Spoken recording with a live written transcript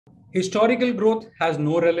Historical growth has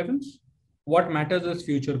no relevance. What matters is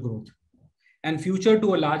future growth. And future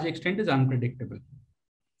to a large extent is unpredictable.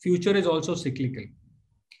 Future is also cyclical.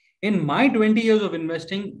 In my 20 years of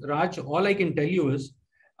investing, Raj, all I can tell you is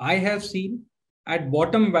I have seen at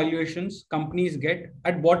bottom valuations, companies get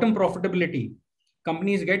at bottom profitability,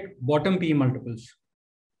 companies get bottom P multiples.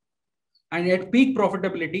 And at peak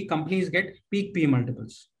profitability, companies get peak P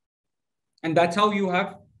multiples. And that's how you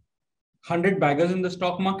have 100 baggers in the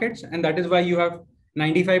stock markets. And that is why you have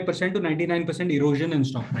 95% to 99% erosion in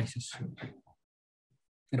stock prices.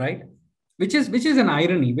 Right? Which is an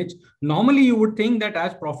irony, which normally you would think that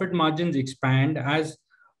as profit margins expand, as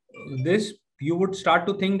this, you would start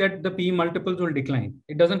to think that the P multiples will decline.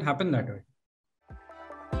 It doesn't happen that way.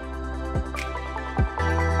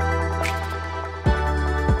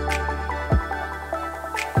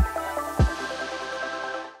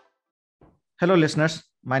 Hello, listeners.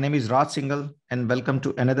 My name is Raj Singhal, and welcome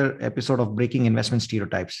to another episode of Breaking Investment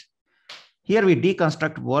Stereotypes. Here we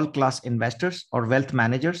deconstruct world-class investors or wealth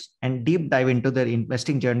managers and deep dive into their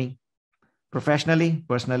investing journey, professionally,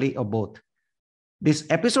 personally, or both. This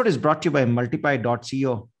episode is brought to you by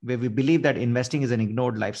Multipie.co, where we believe that investing is an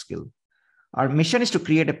ignored life skill. Our mission is to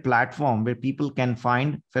create a platform where people can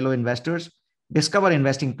find fellow investors, discover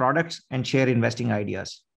investing products, and share investing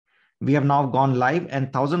ideas. We have now gone live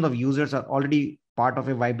and thousands of users are already part of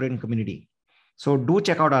a vibrant community. So do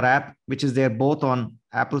check out our app, which is there both on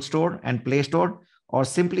Apple Store and Play Store, or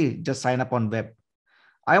simply just sign up on web.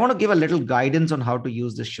 I want to give a little guidance on how to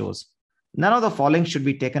use these shows. None of the following should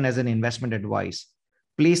be taken as an investment advice.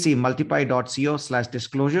 Please see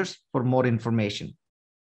multipie.co/disclosures for more information.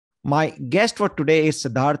 My guest for today is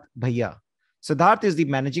Siddhartha Bhaiya. Siddhartha is the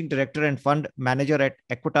managing director and fund manager at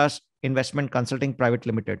Aequitas Investment Consulting Private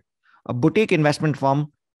Limited, a boutique investment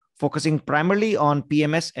firm focusing primarily on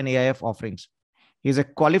PMS and AIF offerings. He is a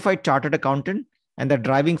qualified chartered accountant and the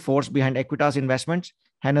driving force behind Aequitas Investments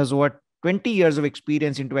and has over 20 years of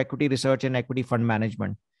experience into equity research and equity fund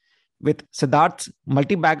management. With Siddharth's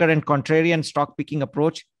multibagger and contrarian stock picking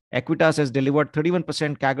approach, Aequitas has delivered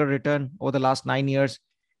 31% CAGR return over the last 9 years,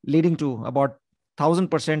 leading to about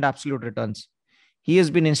 1,000% absolute returns. He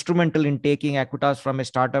has been instrumental in taking Aequitas from a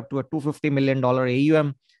startup to a $250 million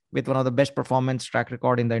AUM with one of the best performance track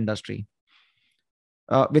record in the industry.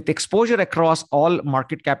 With exposure across all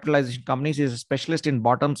market capitalization companies, he is a specialist in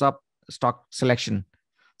bottoms-up stock selection.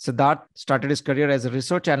 Siddhartha started his career as a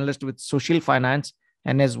research analyst with Social Finance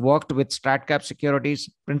and has worked with StratCap Securities,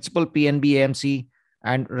 Principal PNB AMC,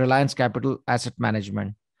 and Reliance Capital Asset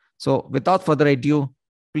Management. So without further ado,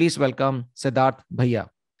 please welcome Siddhartha Bhaiya.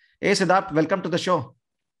 Hey, Siddhartha, welcome to the show.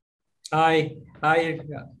 Hi.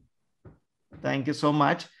 Thank you so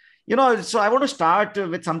much. So I want to start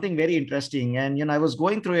with something very interesting. And, I was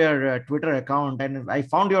going through your Twitter account and I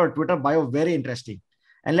found your Twitter bio very interesting.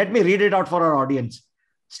 And let me read it out for our audience.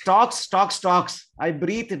 Stocks. I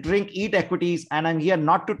breathe, drink, eat equities, and I'm here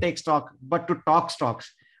not to take stock, but to talk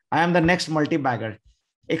stocks. I am the next multibagger.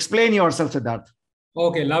 Explain yourself, Siddhartha.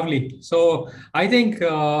 Okay, lovely. So I think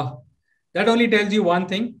that only tells you one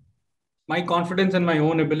thing, my confidence in my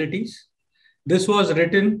own abilities. This was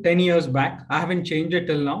written 10 years back. I haven't changed it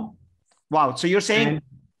till now. Wow. So you're saying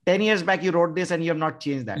 10 years back, you wrote this and you have not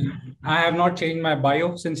changed that? I have not changed my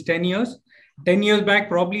bio since 10 years. 10 years back,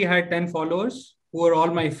 probably I had 10 followers who were all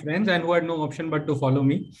my friends and who had no option but to follow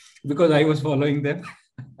me because I was following them.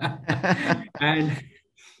 And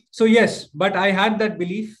so, yes, but I had that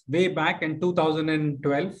belief way back in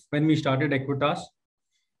 2012 when we started Aequitas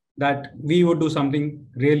that we would do something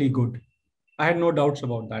really good. I had no doubts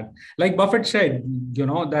about that. Like Buffett said,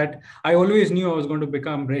 that I always knew I was going to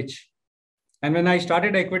become rich. And when I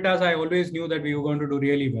started Aequitas, I always knew that we were going to do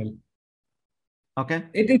really well. Okay.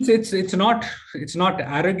 It's not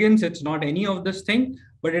arrogance. It's not any of this thing,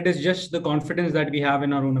 but it is just the confidence that we have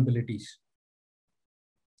in our own abilities.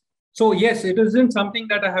 So yes, it isn't something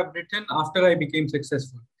that I have written after I became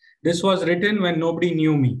successful. This was written when nobody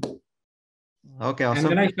knew me. Okay, awesome.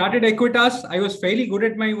 And when I started Aequitas, I was fairly good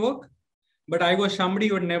at my work, but I was somebody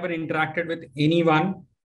who had never interacted with anyone.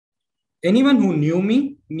 Anyone who knew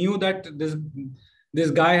me knew that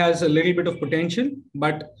this guy has a little bit of potential,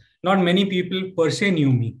 but not many people per se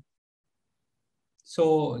knew me.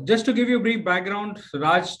 So just to give you a brief background,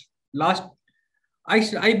 Raj,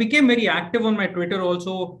 I became very active on my Twitter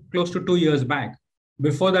also close to 2 years back.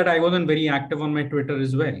 Before that, I wasn't very active on my Twitter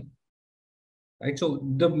as well. Right. So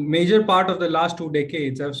the major part of the last 2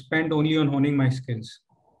 decades I've spent only on honing my skills.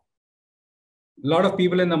 A lot of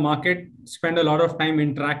people in the market spend a lot of time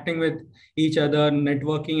interacting with each other,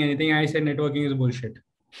 networking, anything. I say networking is bullshit.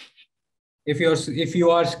 If you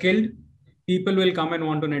are skilled, people will come and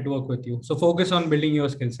want to network with you. So focus on building your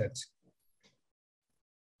skill sets.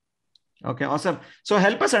 Okay, awesome. So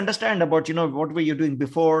help us understand about, what were you doing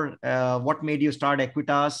before? What made you start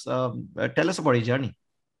Aequitas? Tell us about your journey.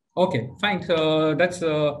 Okay, fine. So that's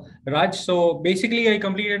Raj. So basically, I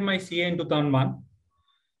completed my CA in 2001,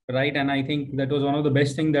 right? And I think that was one of the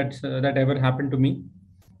best things that ever happened to me.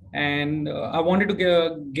 And I wanted to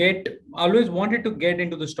always wanted to get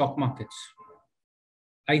into the stock markets.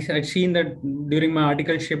 I'd seen that during my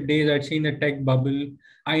articleship days, I'd seen the tech bubble.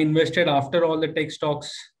 I invested after all the tech stocks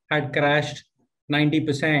had crashed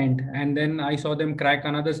 90%. And then I saw them crack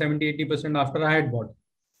another 70-80% after I had bought.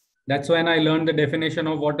 That's when I learned the definition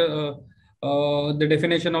of the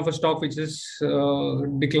definition of a stock which is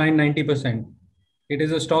declined 90%. It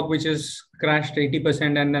is a stock which is crashed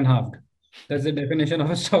 80% and then halved. That's the definition of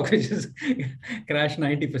a stock which is crashed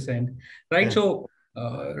 90%. Right. Yeah. So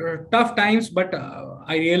tough times, but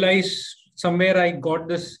I realized somewhere I got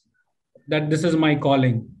that this is my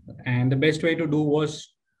calling. And the best way to do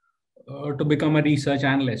was to become a research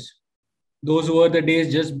analyst. Those were the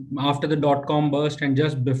days just after the dot-com burst and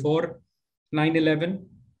just before 9/11.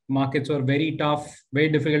 Markets were very tough, very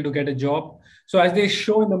difficult to get a job. So as they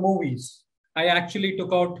show in the movies, I actually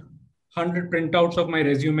took out 100 printouts of my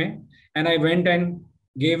resume and I went and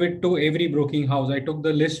gave it to every broking house. I took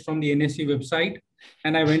the list from the NSE website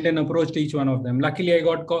and I went and approached each one of them. Luckily, I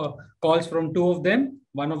got calls from two of them.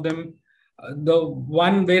 One of them, the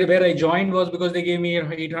one where I joined was because they gave me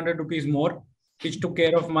 800 rupees more, which took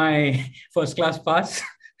care of my first class pass.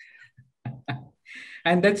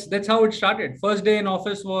 And that's how it started. First day in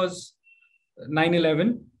office was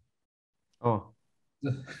 9/11. Oh.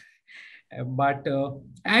 But,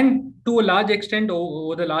 and to a large extent,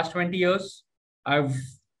 over the last 20 years, I've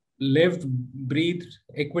lived, breathed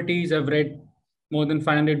equities. I've read more than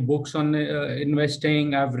 500 books on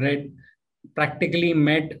investing. I've practically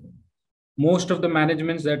met most of the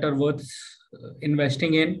managements that are worth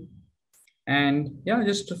investing in. And yeah,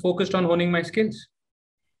 just focused on honing my skills.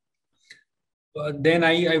 Then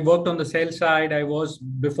I worked on the sales side.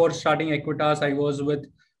 Before starting Aequitas, I was with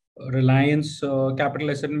Reliance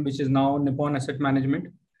Capitalization, which is now Nippon Asset Management.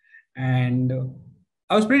 And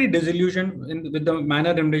I was pretty disillusioned with the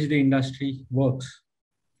manner in which the industry works.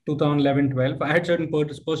 2011-12, I had certain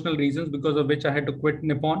personal reasons because of which I had to quit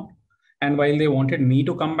Nippon. And while they wanted me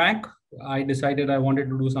to come back, I decided I wanted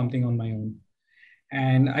to do something on my own.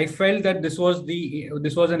 And I felt that this was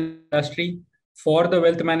an industry for the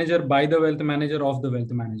wealth manager, by the wealth manager, of the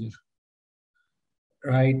wealth manager.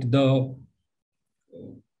 Right? The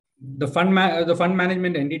fund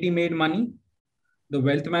management entity made money, the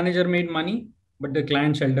wealth manager made money, but the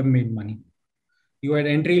client seldom made money. You had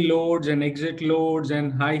entry loads and exit loads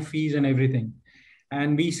and high fees and everything.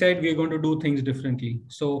 And we said we're going to do things differently.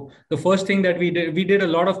 So the first thing that we did a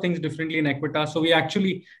lot of things differently in Aequitas. So we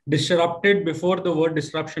actually disrupted before the word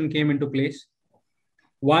disruption came into place.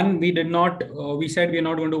 One, we said we're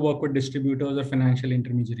not going to work with distributors or financial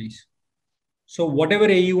intermediaries. So whatever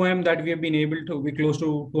AUM that we have been able to, we're close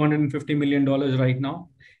to $250 million right now,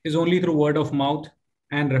 is only through word of mouth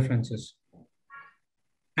and references.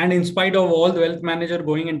 And in spite of all the wealth manager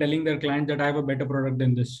going and telling their client that I have a better product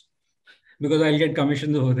than this, because I'll get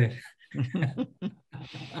commissions over there.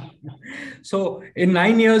 So in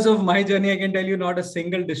 9 years of my journey, I can tell you not a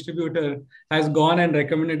single distributor has gone and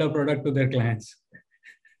recommended a product to their clients.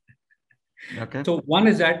 Okay. So one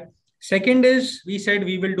is that. Second is we said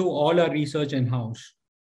we will do all our research in-house.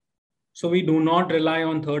 So we do not rely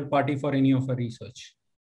on third party for any of our research.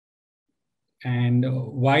 And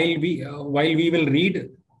while we will read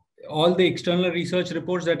all the external research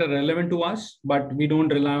reports that are relevant to us, but we don't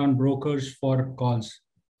rely on brokers for calls,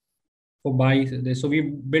 for buys. So we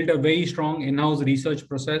built a very strong in-house research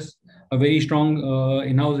process, a very strong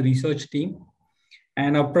in-house research team.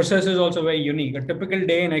 And our process is also very unique. A typical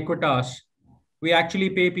day in Aequitas, we actually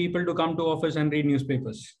pay people to come to office and read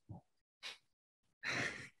newspapers.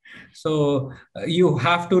 So you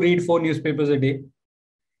have to read 4 newspapers a day.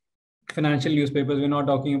 Financial newspapers, we're not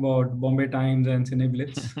talking about Bombay Times and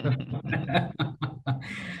Cineblitz.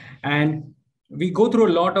 And we go through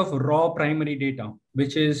a lot of raw primary data,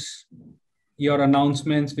 which is your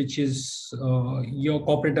announcecements, which is your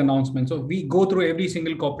corporate announcements. So we go through every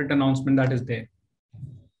single corporate announcement that is there.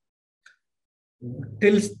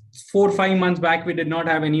 Till 4 or 5 months back, we did not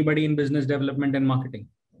have anybody in business development and marketing.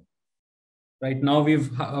 Right now,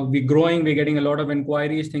 we're growing, we're getting a lot of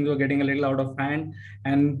inquiries, things are getting a little out of hand.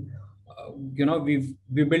 And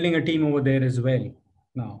we're building a team over there as well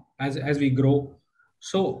now as we grow.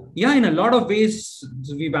 So yeah, in a lot of ways,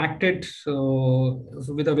 we've acted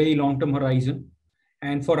with a very long-term horizon.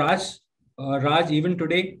 And for us, Raj, even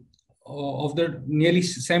today, of the nearly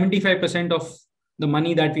 75% of the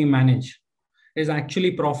money that we manage is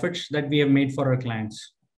actually profits that we have made for our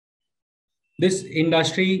clients. This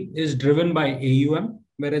industry is driven by AUM,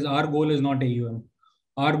 whereas our goal is not AUM.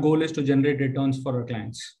 Our goal is to generate returns for our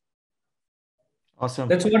clients. Awesome.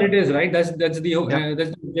 That's what it is, right? That's the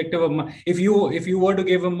objective of if you were to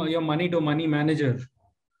give him your money to a money manager,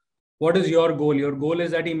 what is your goal? Your goal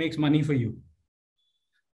is that he makes money for you.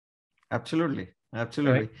 Absolutely.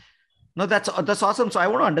 Right? No, that's awesome. So I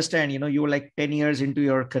want to understand, you were like 10 years into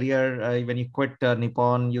your career when you quit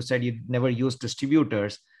Nippon. You said you never used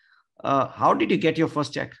distributors. How did you get your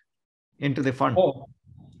first check into the fund? Oh,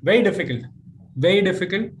 very difficult. Very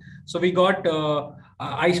difficult. So we got,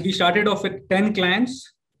 we started off with 10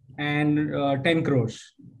 clients and 10 crores.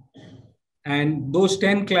 And those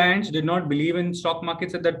 10 clients did not believe in stock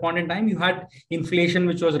markets at that point in time. You had inflation,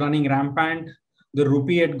 which was running rampant. The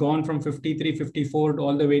rupee had gone from 53, 54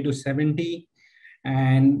 all the way to 70.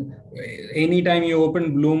 And anytime you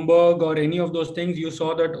opened Bloomberg or any of those things, you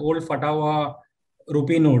saw that old Fatawa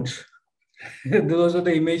rupee notes. Those are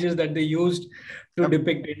the images that they used to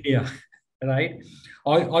depict India, right?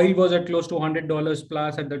 Oil was at close to $100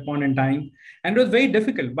 plus at that point in time. And it was very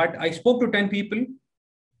difficult. But I spoke to 10 people.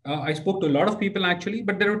 I spoke to a lot of people actually,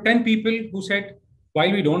 but there were 10 people who said,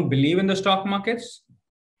 while we don't believe in the stock markets,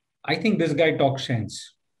 I think this guy talks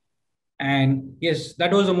sense. And yes,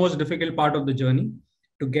 that was the most difficult part of the journey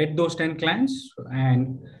to get those 10 clients.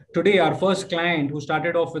 And today, our first client who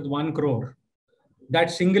started off with 1 crore, that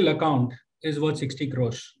single account is worth 60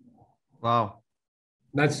 crores. Wow.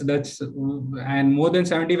 And more than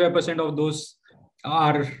 75% of those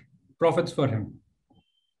are profits for him.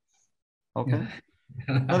 Okay.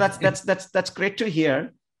 Yeah. No, that's great to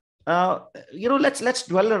hear. Let's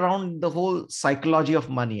dwell around the whole psychology of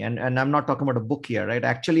money. And I'm not talking about a book here, right?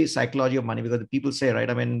 Actually, psychology of money, because the people say, right?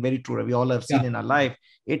 I mean, very true. We all have seen in our life,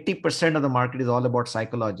 80% of the market is all about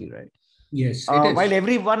psychology, right? Yes. It is. While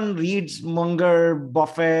everyone reads Munger,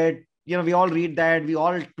 Buffett, we all read that, we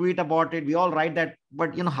all tweet about it, we all write that,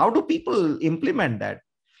 but how do people implement that?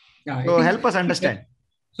 Yeah, so help us understand.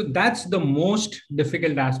 So that's the most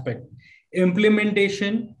difficult aspect.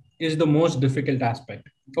 Implementation is the most difficult aspect.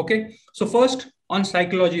 Okay. So first, on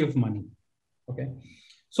psychology of money. Okay.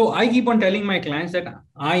 So I keep on telling my clients that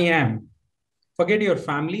forget your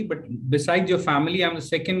family, but besides your family, I'm the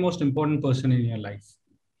second most important person in your life.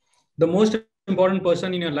 The most important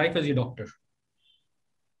person in your life is your doctor.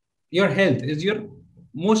 Your health is your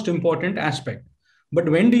most important aspect. But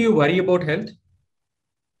when do you worry about health?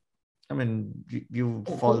 I mean, you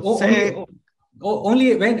fall sick.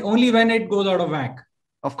 Only when it goes out of whack.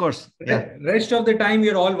 Of course. Yeah. Rest of the time,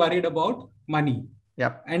 we're all worried about money.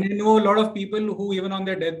 Yeah. And you know a lot of people who even on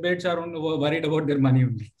their deathbeds are worried about their money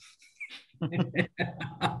only.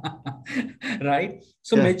 Right?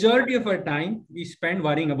 So majority of our time, we spend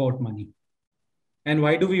worrying about money. And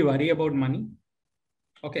why do we worry about money?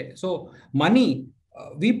 Okay. So money,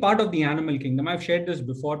 we part of the animal kingdom. I've shared this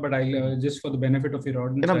before, but I'll just for the benefit of your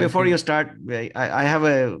audience. Before you start, I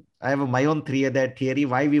have my own theory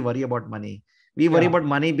why we worry about money. We worry about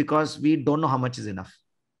money because we don't know how much is enough.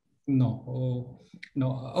 No.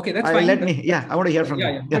 Okay, that's fine. I want to hear from you.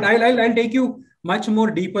 Yeah. But I'll take you much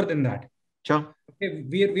more deeper than that. Sure. Okay,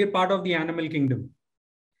 we're part of the animal kingdom.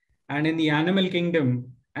 And in the animal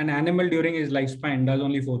kingdom, an animal during his lifespan does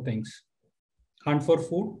only 4 things. Hunt for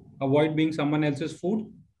food, avoid being someone else's food,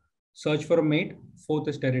 search for a mate, 4th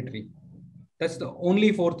is territory. That's the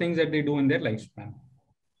only 4 things that they do in their lifespan.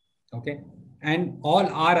 Okay. And all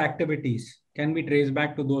our activities can be traced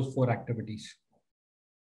back to those 4 activities.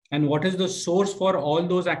 And what is the source for all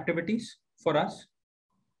those activities for us?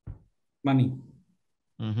 Money.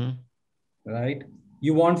 Mm-hmm. Right?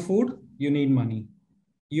 You want food, you need money.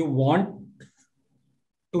 You want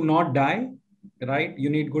to not die, right? You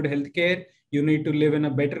need good healthcare. You need to live in a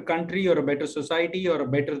better country or a better society or a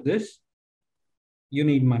better this. You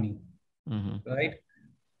need money, right?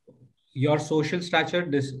 Your social stature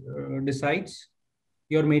decides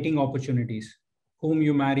your mating opportunities, whom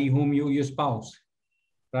you marry, whom you spouse,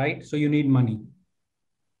 right? So you need money.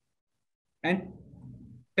 And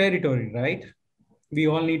territory, right? We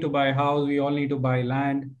all need to buy a house. We all need to buy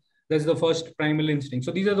land. That's the first primal instinct.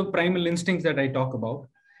 So these are the primal instincts that I talk about.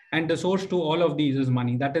 And the source to all of these is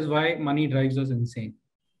money. That is why money drives us insane.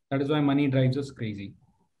 That is why money drives us crazy.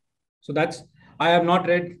 So I have not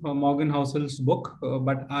read Morgan Housel's book,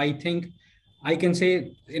 but I think I can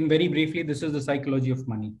say in very briefly, this is the psychology of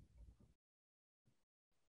money.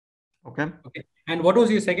 Okay. And what was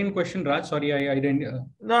your second question, Raj? Sorry, I didn't.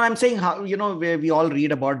 No, I'm saying how, where we all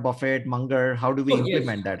read about Buffett, Munger, how do we Oh, yes.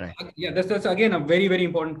 implement that? Right? Yeah, that's again a very, very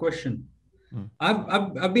important question. Hmm.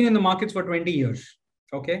 I've been in the markets for 20 years.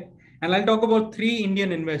 Okay. And I'll talk about 3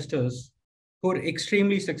 Indian investors who are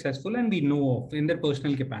extremely successful and we know of in their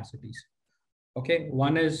personal capacities. Okay.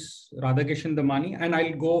 One is Radhakishan Damani, and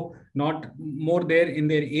I'll go not more there in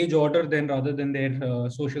their age order than rather than their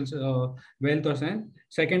social wealth or something.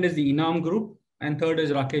 Second is the Inam Group, and third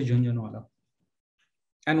is Rakesh Jhunjhunwala.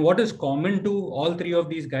 And what is common to all 3 of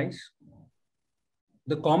these guys?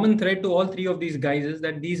 The common thread to all 3 of these guys is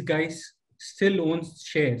that these guys still own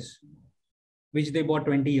shares which they bought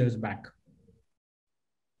 20 years back.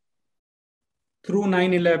 Through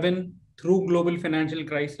 9/11, through global financial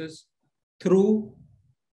crisis, through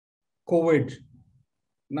COVID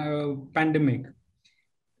pandemic,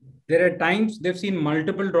 there are times they've seen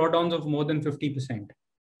multiple drawdowns of more than 50%.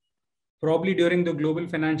 Probably during the global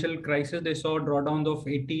financial crisis, they saw drawdowns of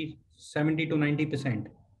 80, 70 to 90%.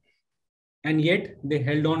 And yet they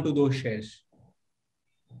held on to those shares.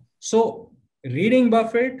 So reading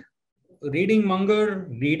Buffett, reading Munger,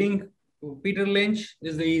 reading Peter Lynch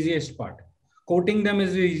is the easiest part. Quoting them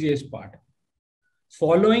is the easiest part.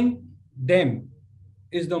 Following them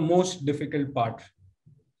is the most difficult part.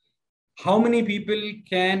 How many people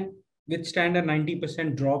can withstand a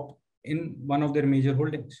 90% drop in one of their major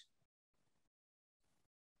holdings?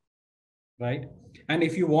 Right? And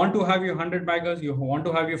if you want to have your 100 baggers, you want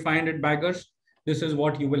to have your 500 baggers, this is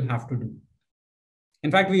what you will have to do.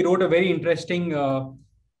 In fact, we wrote a very interesting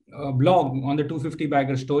blog on the 250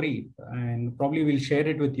 bagger story, and probably we'll share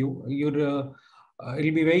it with you. It'll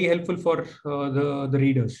be very helpful for the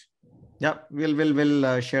readers. Yeah,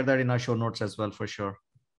 we'll share that in our show notes as well for sure.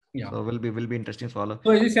 Yeah. So will be interesting to follow.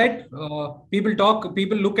 So as you said,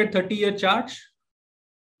 people look at 30-year charts.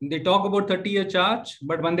 They talk about 30-year charts,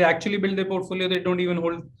 but when they actually build their portfolio, they don't even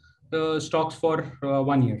hold the stocks for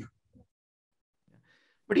 1 year.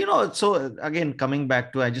 But so again, coming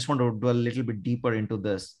back to, I just want to do a little bit deeper into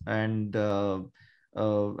this, and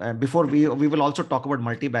before we will also talk about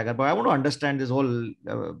multi-bagger, but I want to understand this whole,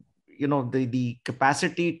 the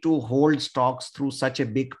capacity to hold stocks through such a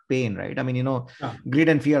big pain, right? I mean, Yeah. greed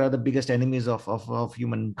and fear are the biggest enemies of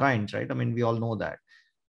humankind, right? I mean, we all know that.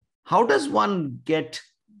 How does one get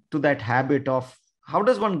to that habit of, how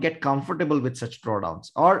does one get comfortable with such drawdowns,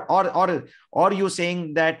 or you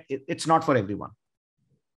saying that it's not for everyone?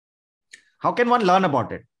 How can one learn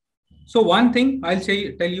about it? So one thing I'll tell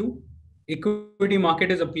you, equity market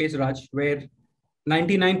is a place, Raj, where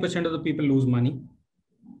 99% of the people lose money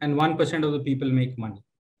and 1% of the people make money.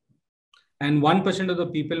 And 1% of the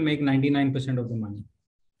people make 99% of the money.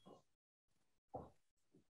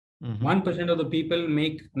 1% of the people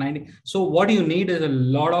make 90. So what you need is a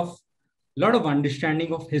lot of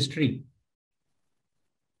understanding of history.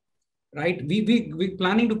 Right? We're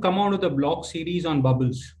planning to come out with a blog series on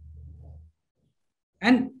bubbles.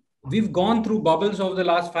 And we've gone through bubbles over the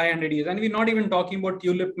last 500 years. And we're not even talking about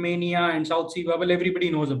tulip mania and South Sea bubble. Everybody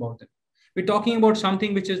knows about it. We're talking about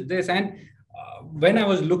something which is this. And when I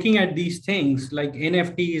was looking at these things like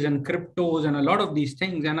NFTs and cryptos and a lot of these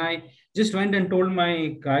things, and I just went and told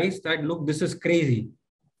my guys that, look, this is crazy.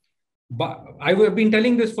 But I have been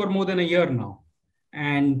telling this for more than a year now.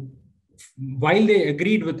 And while they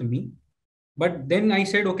agreed with me, but then I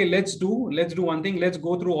said, okay, let's do one thing. Let's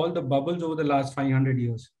go through all the bubbles over the last 500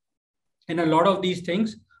 years. And a lot of these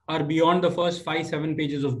things are beyond the first 5-7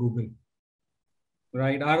 pages of Google.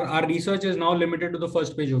 Right? Our research is now limited to the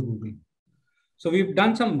first page of Google. So we've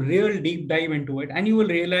done some real deep dive into it, and you will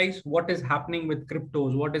realize what is happening with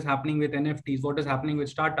cryptos, what is happening with NFTs, what is happening with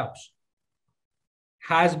startups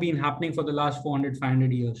has been happening for the last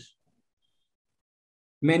 400-500 years.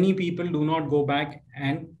 Many people do not go back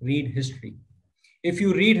and read history. If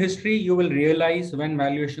you read history, you will realize when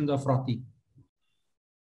valuations are frothy.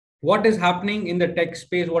 What is happening in the tech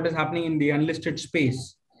space, what is happening in the unlisted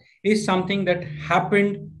space is something that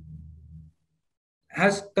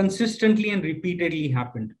has consistently and repeatedly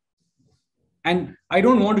happened. And I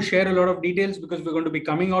don't want to share a lot of details because we're going to be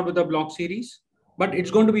coming out with a blog series, but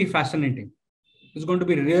it's going to be fascinating. It's going to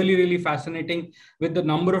be really, really fascinating with the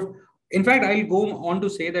number of, in fact, I'll go on to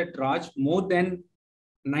say that, Raj, more than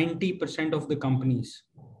 90% of the companies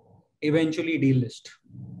eventually delist.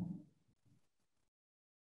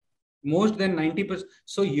 Most than 90%.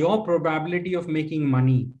 So your probability of making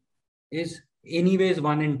money is anyways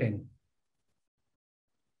 1 in 10.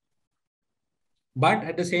 But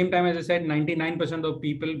at the same time, as I said, 99% of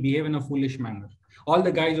people behave in a foolish manner. All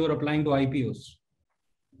the guys who are applying to IPOs.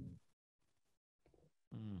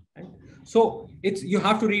 Right? So you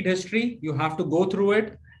have to read history, you have to go through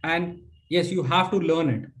it, and yes, you have to learn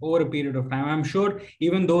it over a period of time. I'm sure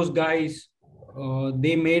even those guys,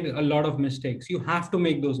 they made a lot of mistakes. You have to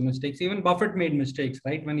make those mistakes. Even Buffett made mistakes,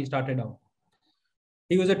 right? When he started out,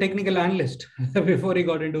 he was a technical analyst before he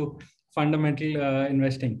got into fundamental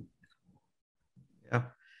investing. Yeah.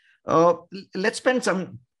 Let's spend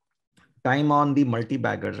some time on the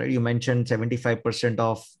multi-baggers, right? You mentioned 75%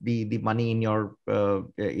 of the money in your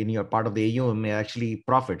part of the AUM may actually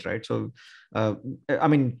profit, right? So, I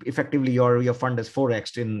mean, effectively, your fund is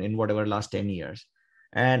 4x in whatever last 10 years.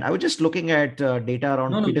 And I was just looking at data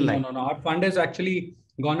around Pidilite. No. Our fund has actually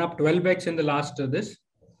gone up 12x in the last this.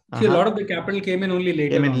 See, a lot of the capital came in only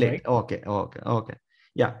later on, right? Okay.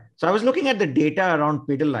 Yeah. So I was looking at the data around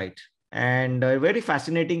Pidilite, and very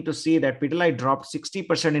fascinating to see that Pidilite dropped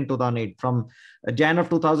 60% in 2008, from Jan of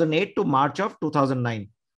 2008 to March of 2009.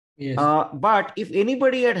 Yes. But if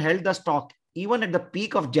anybody had held the stock, even at the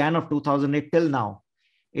peak of Jan of 2008 till now,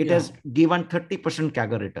 it has given 30%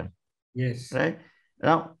 CAGR return. Yes. Right.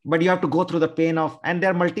 Now, but you have to go through the pain of, and there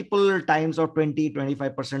are multiple times of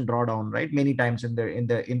 20-25% drawdown, right? Many times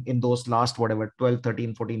in those last, whatever, 12,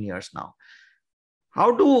 13, 14 years now.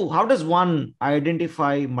 How does one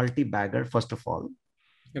identify multi-bagger, first of all?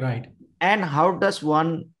 Right. And how does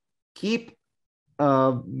one keep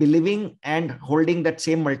believing and holding that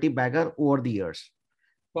same multi-bagger over the years?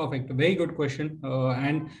 Perfect. Very good question.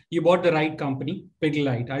 And you bought the right company,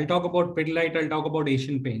 Pidilite. I'll talk about Pidilite. I'll talk about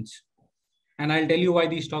Asian Paints. And I'll tell you why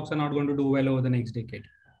these stocks are not going to do well over the next decade.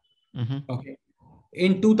 Okay.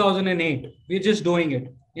 In 2008, we're just doing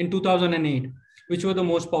it. In 2008, which were the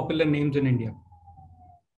most popular names in India?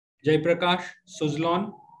 Jaiprakash,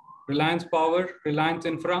 Suzlon, Reliance Power, Reliance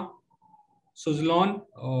Infra, Suzlon,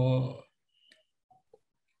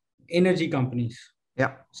 energy companies,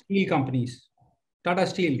 steel companies, Tata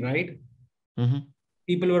Steel, right?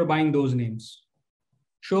 People were buying those names.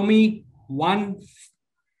 Show me one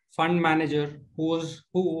fund manager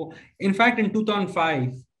who, in fact, in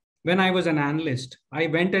 2005, when I was an analyst, I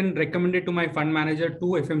went and recommended to my fund manager 2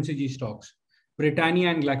 FMCG stocks, Britannia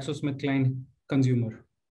and GlaxoSmithKline Consumer.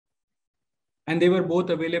 And they were both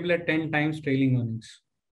available at 10 times trailing earnings.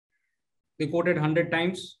 They quoted 100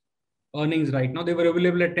 times earnings right now. They were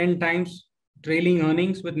available at 10 times trailing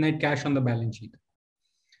earnings with net cash on the balance sheet.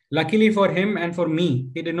 Luckily for him and for me,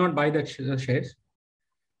 he did not buy the shares,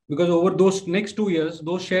 because over those next 2 years,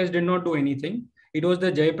 those shares did not do anything. It was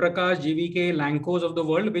the Jaiprakash, GVK, Lancos of the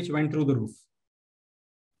world which went through the roof.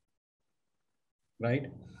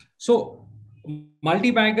 Right? So,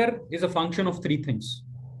 multi-bagger is a function of 3 things.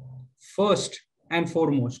 First and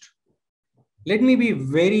foremost, let me be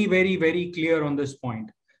very, very, very clear on this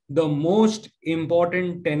point. The most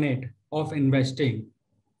important tenet of investing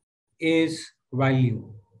is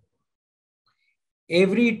value.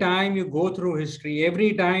 Every time you go through history,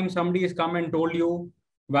 every time somebody has come and told you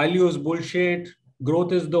value is bullshit,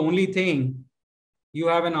 growth is the only thing, you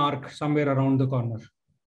have an arc somewhere around the corner.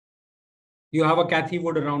 You have a Cathy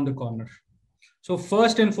Wood around the corner. So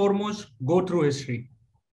first and foremost, go through history.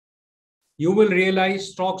 You will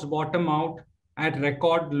realize stocks bottom out at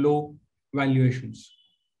record low valuations.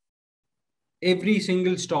 Every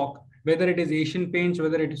single stock, whether it is Asian Paints,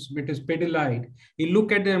 whether it is Pidilite, you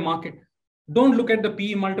look at their market. Don't look at the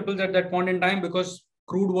PE multiples at that point in time, because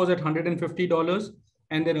crude was at $150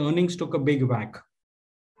 and their earnings took a big whack.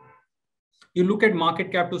 You look at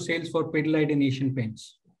market cap to sales for Pidilite and Asian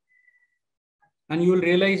Paints, and you will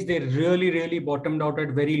realize they really, really bottomed out at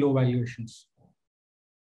very low valuations.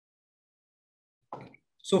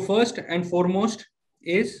 So first and foremost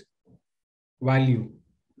is value.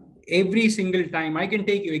 Every single time, I can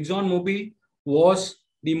take you, ExxonMobil was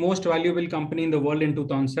the most valuable company in the world in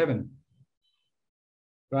 2007.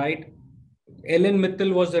 Right? Ellen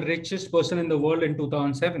Mitchell was the richest person in the world in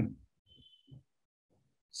 2007.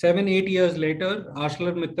 7-8 years later,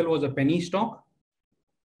 ArcelorMittal was a penny stock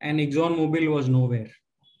and ExxonMobil was nowhere.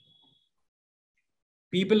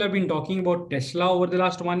 People have been talking about Tesla over the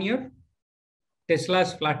last 1 year. Tesla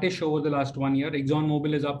is flattish over the last 1 year.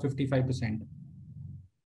 ExxonMobil is up 55%.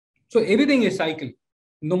 So everything is cycle.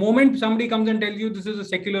 The moment somebody comes and tells you this is a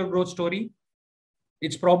secular growth story,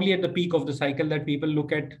 it's probably at the peak of the cycle that people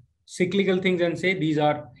look at cyclical things and say these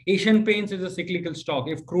are. Asian Paints is a cyclical stock.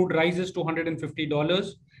 If crude rises to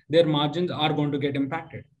 $150, their margins are going to get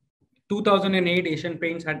impacted. 2008, Asian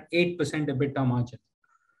Paints had 8% EBITDA margin.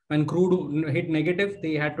 When crude hit negative,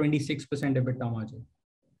 they had 26% EBITDA margin.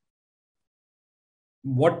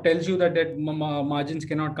 What tells you that margins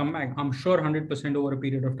cannot come back? I'm sure 100% over a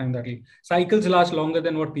period of time that cycles last longer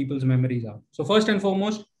than what people's memories are. So first and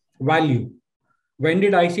foremost, value. When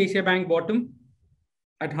did ICICI Bank bottom?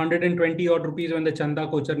 At 120 odd rupees when the Chanda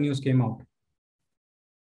Kochar news came out.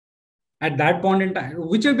 At that point in time,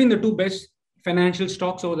 which have been the two best financial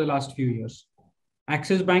stocks over the last few years?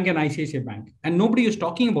 Axis Bank and ICICI Bank. And nobody is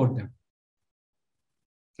talking about them.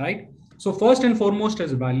 Right? So first and foremost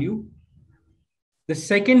is value. The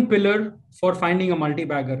second pillar for finding a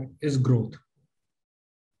multi-bagger is growth.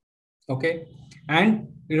 Okay. And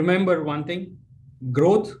remember one thing,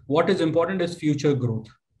 growth, what is important is future growth.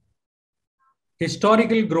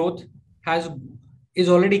 Historical growth is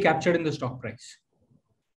already captured in the stock price.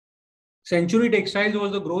 Century Textiles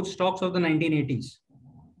was the growth stocks of the 1980s.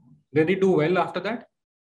 Did it do well after that?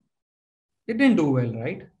 It didn't do well,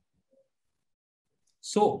 right?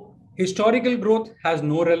 So historical growth has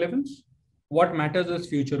no relevance. What matters is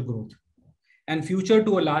future growth. And future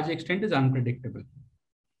to a large extent is unpredictable.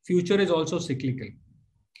 Future is also cyclical.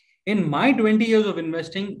 In my 20 years of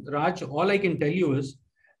investing, Raj, all I can tell you is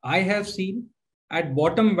I have seen at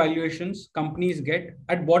bottom valuations, companies get,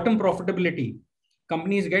 at bottom profitability,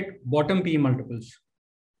 companies get bottom P multiples.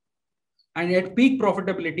 And at peak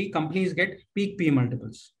profitability, companies get peak P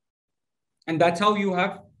multiples. And that's how you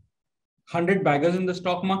have 100 baggers in the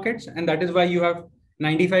stock markets. And that is why you have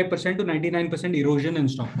 95% to 99% erosion in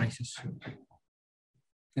stock prices.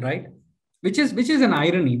 Right? Which is an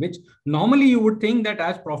irony, which normally you would think that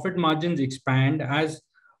as profit margins expand, as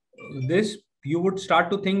this, you would start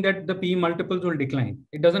to think that the P multiples will decline.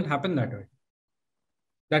 It doesn't happen that way.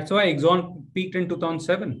 That's why Exxon peaked in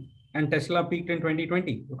 2007 and Tesla peaked in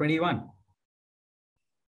 2020 or 21.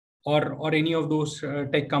 Or any of those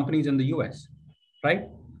tech companies in the US, right?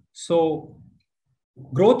 So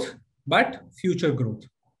growth, but future growth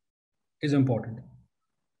is important.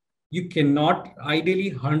 You cannot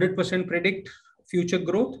ideally 100% predict future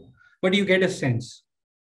growth, but you get a sense.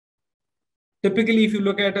 Typically, if you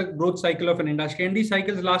look at a growth cycle of an industry, and these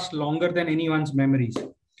cycles last longer than anyone's memories.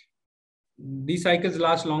 These cycles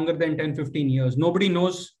last longer than 10, 15 years. Nobody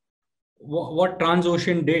knows what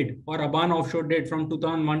Transocean did or Aban Offshore did from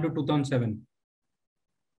 2001 to 2007.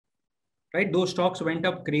 Right? Those stocks went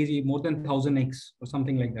up crazy, more than 1000x or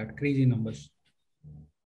something like that. Crazy numbers.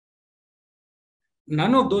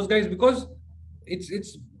 None of those guys, because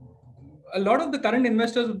it's a lot of the current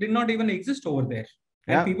investors did not even exist over there.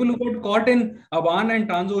 And people who got caught in Aban and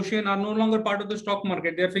Transocean are no longer part of the stock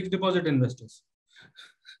market. They are fixed deposit investors.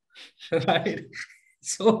 Right?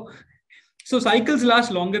 So cycles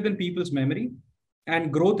last longer than people's memory,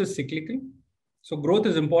 and growth is cyclical. So growth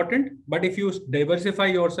is important, but if you diversify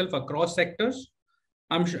yourself across sectors,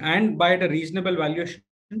 and buy at a reasonable valuation,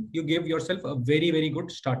 you give yourself a very, very good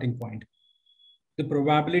starting point. The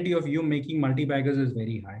probability of you making multi-baggers is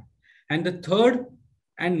very high. And the third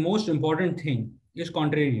and most important thing is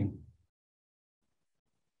contrarian.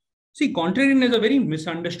 See, contrarian is a very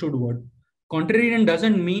misunderstood word. Contrarian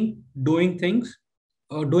doesn't mean doing things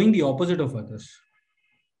or doing the opposite of others.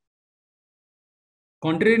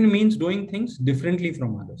 Contrarian means doing things differently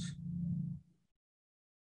from others.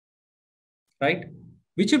 Right?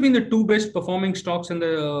 Which have been the two best performing stocks in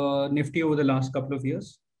the Nifty over the last couple of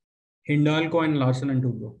years? Hindalco and Larsen &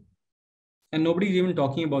 Toubro. And nobody's even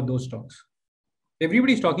talking about those stocks.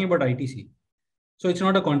 Everybody's talking about ITC. So it's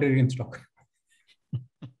not a contrarian stock.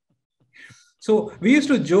 So we used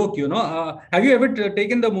to joke, have you ever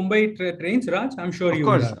taken the Mumbai trains, Raj? I'm sure you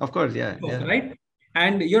have. Of course, yeah. Right?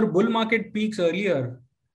 And your bull market peaks earlier,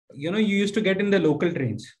 you used to get in the local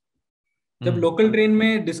trains. The local train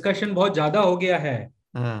mein discussion bahut zyada ho gaya hai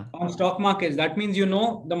on stock markets. That means,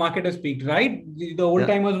 the market has peaked, right? The old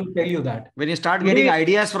timers will tell you that. When you start getting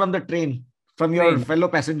ideas from the train, from your fellow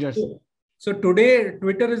passengers. So today,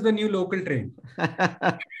 Twitter is the new local train.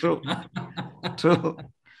 True.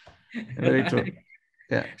 Very true.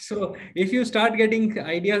 Yeah. So if you start getting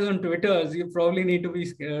ideas on Twitter, you probably need to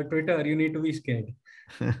be you need to be scared.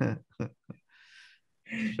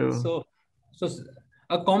 True. So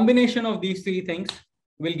a combination of these three things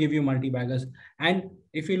will give you multi-baggers. And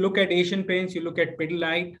if you look at Asian Paints, you look at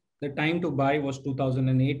Pidilite, the time to buy was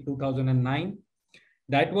 2008, 2009.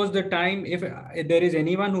 That was the time. If there is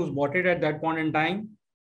anyone who's bought it at that point in time,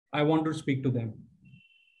 I want to speak to them.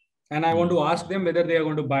 And I want to ask them whether they are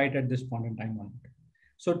going to buy it at this point in time or not.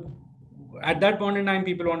 So at that point in time,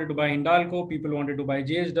 people wanted to buy Hindalco, people wanted to buy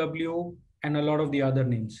JSW, and a lot of the other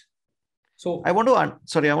names. So I want to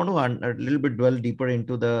a little bit dwell deeper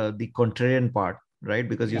into the contrarian part, right?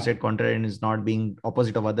 Because you said contrarian is not being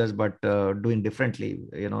opposite of others, but doing differently,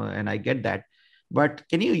 and I get that. But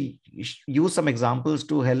can you use some examples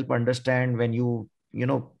to help understand when you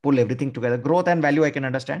pull everything together? Growth and value, I can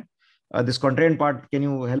understand. This contrarian part, can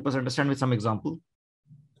you help us understand with some example?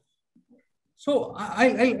 So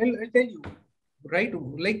I'll tell you, right?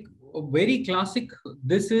 Like a very classic,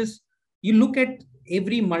 this is, you look at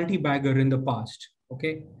every multi-bagger in the past,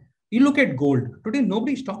 okay? You look at gold. Today,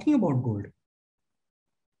 nobody's talking about gold.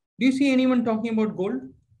 Do you see anyone talking about gold?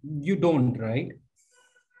 You don't, right?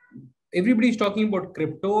 Everybody's talking about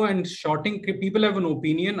crypto and shorting. People have an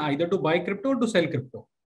opinion either to buy crypto or to sell crypto.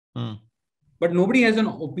 But nobody has an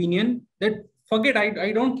opinion that, forget,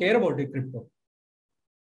 I don't care about the crypto.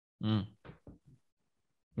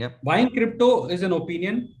 Yep. Buying crypto is an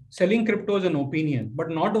opinion. Selling crypto is an opinion. But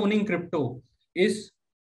not owning crypto is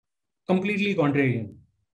completely contrarian.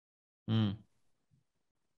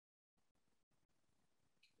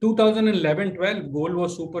 2011-12, gold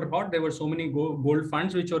was super hot. There were so many gold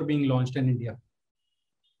funds which were being launched in India.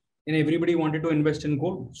 And everybody wanted to invest in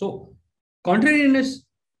gold. So contrarian is,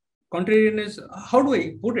 how do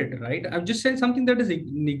I put it, right? I've just said something that is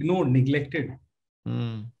ignored, neglected.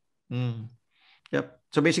 Yep.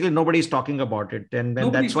 So basically nobody is talking about it. And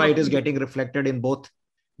that's why it is getting reflected in both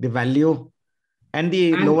the value and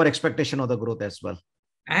the lower expectation of the growth as well.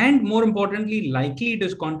 And more importantly, likely it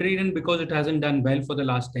is contrarian because it hasn't done well for the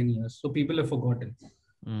last 10 years. So people have forgotten.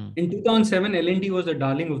 In 2007, L&T was the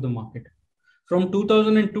darling of the market. From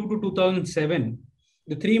 2002 to 2007,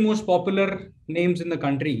 the three most popular names in the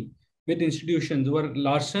country with institutions were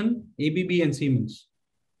Larsen, ABB, and Siemens.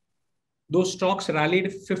 Those stocks rallied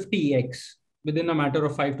 50x within a matter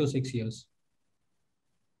of 5 to 6 years.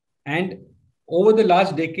 And over the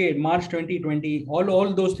last decade, March 2020,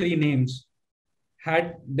 all those three names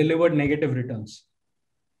had delivered negative returns.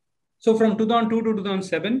 So from 2002 to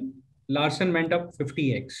 2007, Larsen went up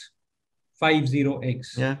 50x,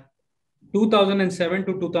 50x. Yeah. 2007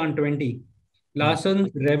 to 2020,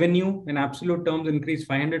 Larsen's revenue in absolute terms increased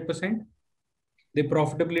 500%. The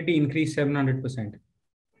profitability increased 700%.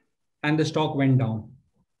 And the stock went down.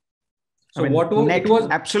 So it was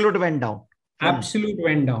absolute went down. Absolute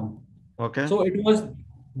went down. Okay. So it was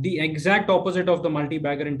the exact opposite of the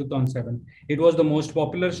multi-bagger in 2007. It was the most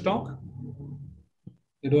popular stock.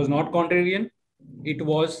 It was not contrarian. It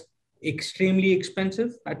was extremely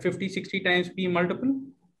expensive at 50, 60 times P multiple.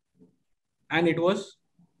 And it was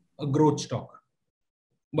a growth stock.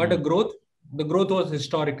 But the growth was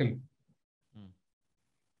historical.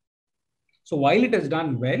 So while it has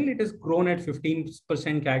done well, it has grown at 15%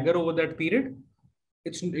 CAGR over that period.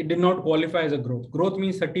 It did not qualify as a growth. Growth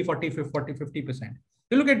means 30, 40, 50%.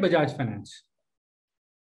 You look at Bajaj Finance.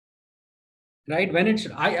 Right? When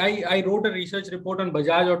I wrote a research report on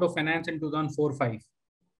Bajaj Auto Finance in 2004-05.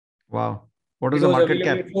 Wow. What was the market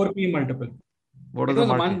cap? 4P multiple. What was the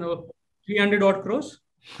market? 300 odd crores.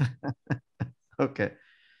 Okay.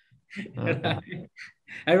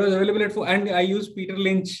 I was available at 4, and I used Peter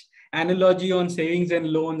Lynch analogy on savings and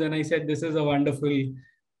loans, and I said this is a wonderful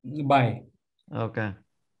buy. Okay.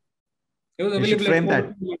 It was available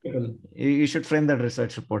at 4. You should frame that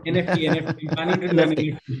research report. NFT.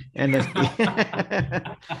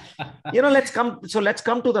 NFT. Let's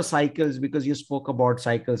come to the cycles, because you spoke about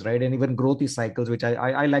cycles, right? And even growth is cycles, which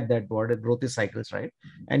I like that word. Growth is cycles, right?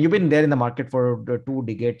 And you've been there in the market for 2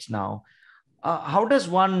 decades now. How does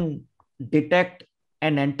one detect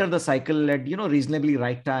and enter the cycle at reasonably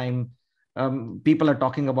right time? People are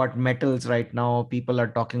talking about metals right now. People are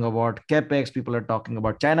talking about capex. People are talking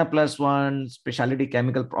about China plus one. Specialty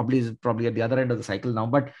chemical probably at the other end of the cycle now.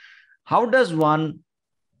 But how does one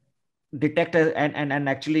detect and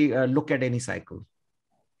actually look at any cycle?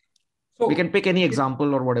 So we can pick any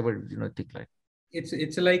example or whatever think like.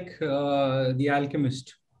 It's like The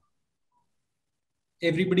Alchemist.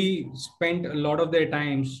 Everybody spent a lot of their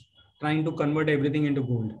times trying to convert everything into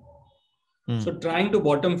gold. So trying to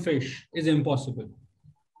bottom fish is impossible.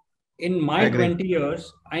 In my 20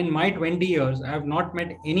 years, I have not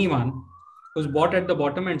met anyone who's bought at the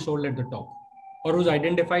bottom and sold at the top, or who's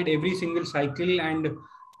identified every single cycle and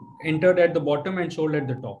entered at the bottom and sold at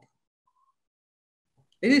the top.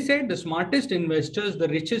 As I said, the smartest investors, the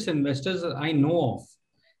richest investors I know of,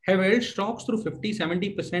 have held stocks through 50,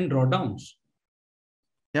 70% drawdowns.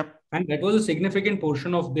 Yep. And that was a significant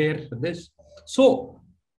portion of this. So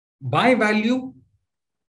by value,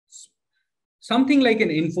 something like an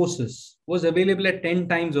Infosys was available at 10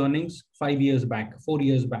 times earnings 4 years back,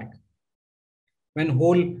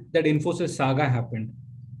 when that Infosys saga happened.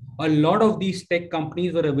 A lot of these tech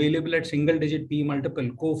companies were available at single-digit P multiple.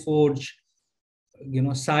 Coforge,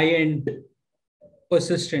 Cyient,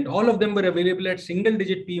 Persistent, all of them were available at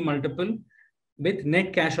single-digit P multiple with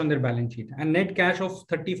net cash on their balance sheet, and net cash of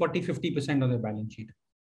 30, 40, 50% on their balance sheet.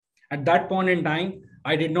 At that point in time,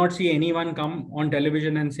 I did not see anyone come on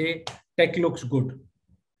television and say, tech looks good.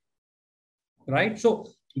 Right? So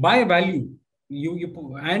by value,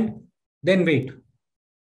 And then wait.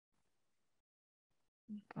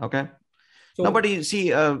 Okay. So, no, but you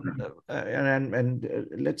see, let's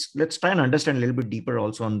try and understand a little bit deeper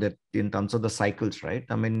also on that in terms of the cycles, right?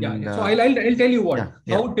 I mean, yeah. So I'll tell you what,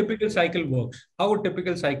 yeah. how a typical cycle works. How a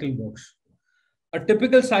typical cycle works. A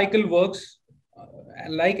typical cycle works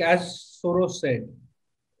like as Soros said,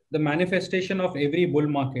 the manifestation of every bull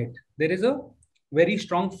market. There is a very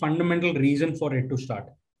strong fundamental reason for it to start,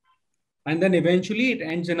 and then eventually it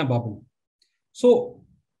ends in a bubble. So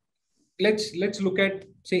let's look at,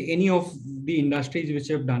 say, any of the industries which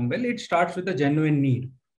have done well. It starts with a genuine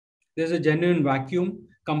need. There's a genuine vacuum.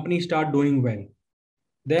 Companies start doing well.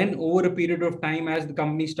 Then over a period of time, as the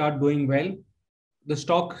companies start doing well, the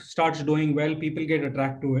stock starts doing well. People get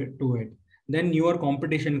attracted to it. Then newer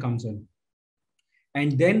competition comes in.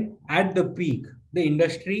 And then at the peak, the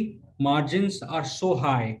industry margins are so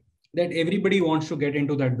high that everybody wants to get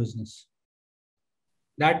into that business.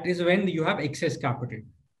 That is when you have excess capital,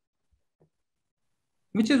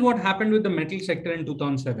 which is what happened with the metal sector in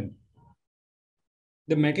 2007.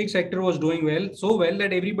 The metal sector was doing well, so well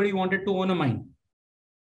that everybody wanted to own a mine.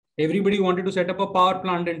 Everybody wanted to set up a power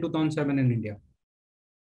plant in 2007 in India.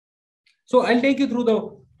 So I'll take you through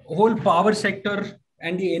the whole power sector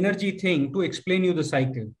and the energy thing to explain you the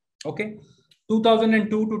cycle. Okay. 2002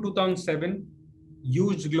 to 2007,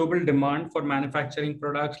 huge global demand for manufacturing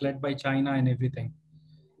products led by China and everything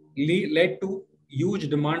led to huge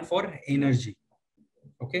demand for energy.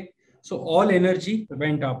 Okay. So all energy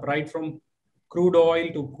went up, right from crude oil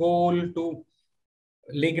to coal to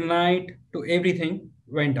lignite to everything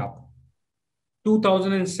went up.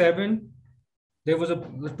 2007, there was a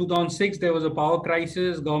 2006, there was a power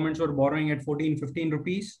crisis. Governments were borrowing at 14, 15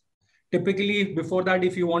 rupees. Typically, before that,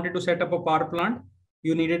 if you wanted to set up a power plant,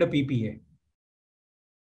 you needed a PPA,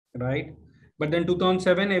 right? But then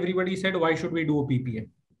 2007, everybody said, why should we do a PPA?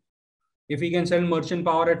 If we can sell merchant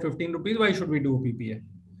power at 15 rupees, why should we do a PPA?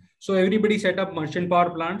 So everybody set up merchant power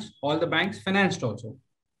plants. All the banks financed also.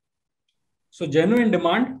 So genuine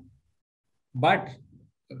demand, but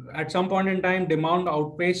at some point in time, demand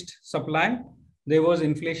outpaced supply. There was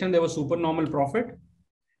inflation, there was supernormal profit,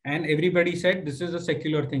 and everybody said this is a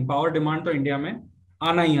secular thing. Power demand to India mein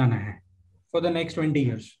aana hi aana hai for the next 20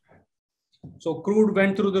 years. So crude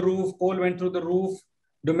went through the roof, coal went through the roof.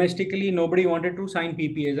 Domestically, nobody wanted to sign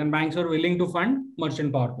PPAs, and banks were willing to fund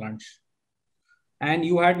merchant power plants. And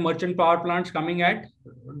you had merchant power plants coming at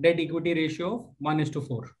debt equity ratio of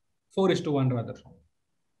 1:4, 4:1 rather.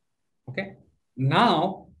 Okay.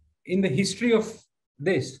 Now, in the history of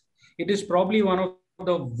this, it is probably one of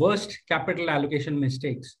the worst capital allocation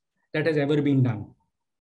mistakes that has ever been done.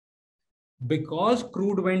 Because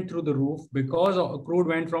crude went through the roof, because crude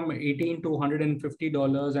went from $18 to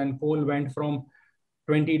 $150 and coal went from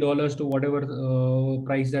 $20 to whatever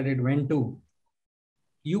price that it went to,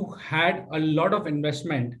 you had a lot of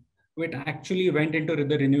investment which actually went into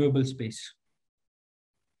the renewable space.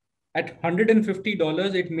 At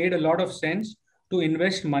 $150, it made a lot of sense to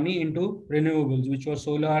invest money into renewables, which was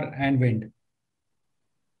solar and wind.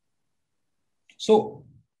 So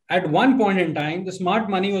at one point in time, the smart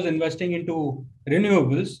money was investing into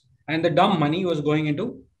renewables and the dumb money was going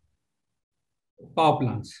into power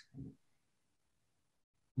plants.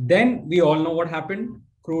 Then we all know what happened.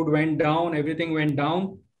 Crude went down, everything went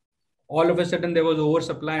down. All of a sudden, there was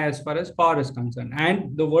oversupply as far as power is concerned.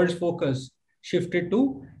 And the world's focus shifted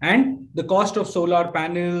to, and the cost of solar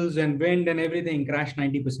panels and wind and everything crashed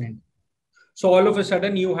 90%. So all of a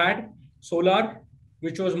sudden you had solar,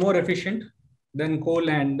 which was more efficient than coal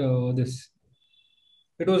and this.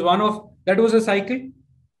 It was that was a cycle,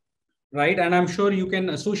 right? And I'm sure you can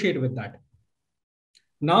associate with that.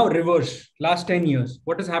 Now reverse, last 10 years,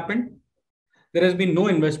 what has happened? There has been no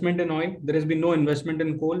investment in oil. There has been no investment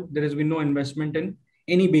in coal. There has been no investment in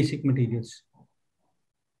any basic materials.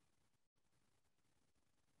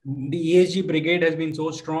 The ESG brigade has been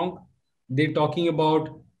so strong. They're talking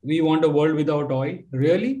about, we want a world without oil.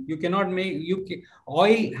 Really? You cannot make,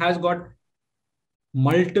 oil has got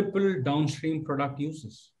multiple downstream product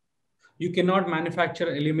uses. You cannot manufacture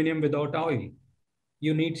aluminum without oil.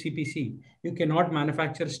 You need CPC. You cannot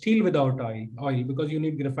manufacture steel without oil because you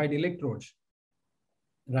need graphite electrodes,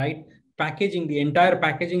 right? Packaging, the entire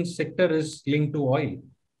packaging sector is linked to oil.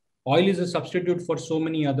 Oil is a substitute for so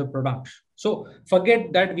many other products. So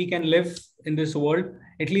forget that we can live in this world,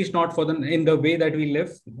 at least not in the way that we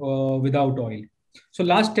live without oil. So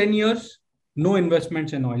last 10 years, no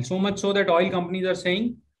investments in oil. So much so that oil companies are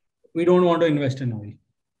saying, we don't want to invest in oil.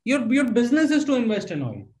 Your business is to invest in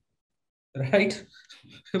oil, right?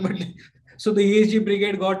 But so the ESG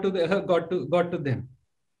brigade got to them.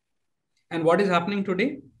 And what is happening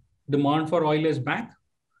today? Demand for oil is back.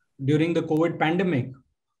 During the COVID pandemic,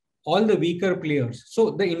 all the weaker players.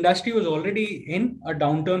 So the industry was already in a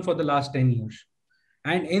downturn for the last 10 years.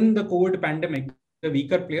 And in the COVID pandemic, the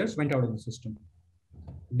weaker players went out of the system.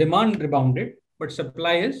 Demand rebounded, but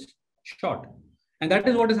supply is short. And that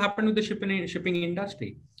is what has happened with the shipping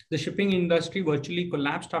industry. The shipping industry virtually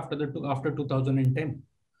collapsed after 2010.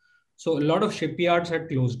 So a lot of shipyards had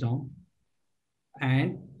closed down,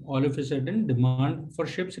 and all of a sudden demand for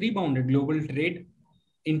ships rebounded. Global trade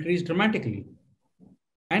increased dramatically.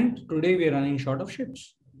 And today we are running short of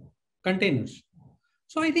ships, containers.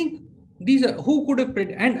 So I think these are who could have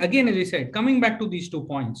predicted. And again, as I said, coming back to these 2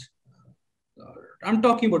 points, I'm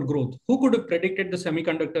talking about growth. Who could have predicted the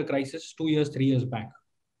semiconductor crisis 2 years, 3 years back?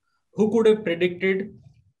 Who could have predicted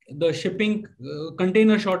the shipping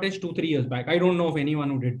container shortage 2, 3 years back? I don't know of anyone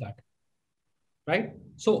who did that. Right?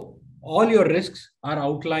 So all your risks are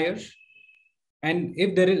outliers. And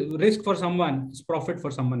if there is risk for someone, it's profit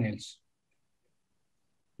for someone else.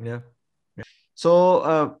 Yeah.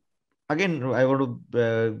 So again, I want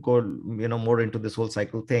to go more into this whole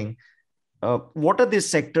cycle thing. What are these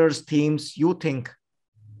sectors, themes you think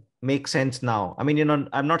make sense now? I mean,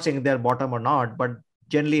 I'm not saying they're bottom or not, but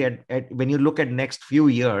generally when you look at next few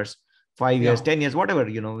years, 5 years, 10 years, whatever,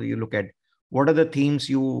 you look at, what are the themes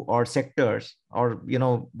or sectors or,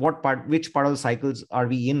 which part of the cycles are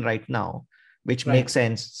we in right now, which makes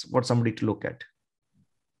sense for somebody to look at?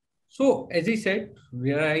 So as I said,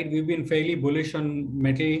 we've been fairly bullish on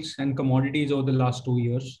metals and commodities over the last 2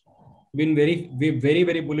 years. We're very,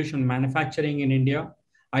 very bullish on manufacturing in India.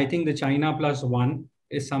 I think the China +1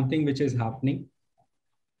 is something which is happening.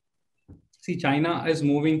 See, China is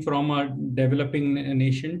moving from a developing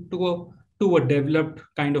nation to a developed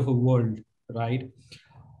kind of a world, right?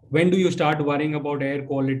 When do you start worrying about air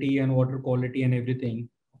quality and water quality and everything?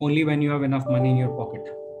 Only when you have enough money in your pocket.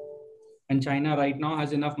 And China right now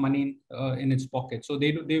has enough money in its pocket. So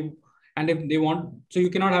and if they want, so you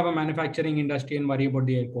cannot have a manufacturing industry and worry about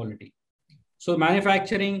the air quality. So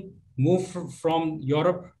manufacturing moved from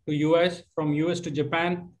Europe to US, from US to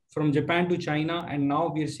Japan, from Japan to China, and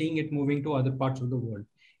now we're seeing it moving to other parts of the world,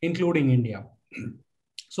 including India.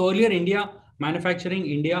 So earlier manufacturing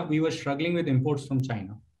India, we were struggling with imports from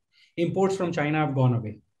China. Imports from China have gone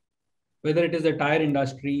away. Whether it is the tire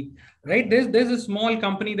industry, right? There's a small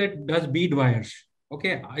company that does bead wires.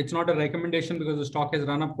 Okay, it's not a recommendation because the stock has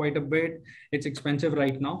run up quite a bit. It's expensive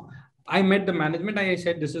right now. I met the management. I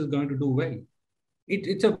said, this is going to do well.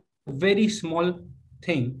 It's a very small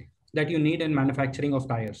thing that you need in manufacturing of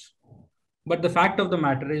tires. But the fact of the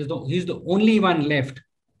matter is he's the only one left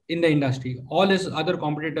in the industry. All his other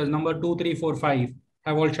competitors, number 2, 3, 4, 5,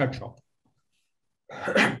 have all shut shop.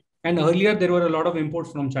 And earlier, there were a lot of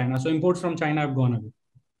imports from China. So imports from China have gone away.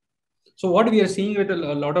 So what we are seeing with a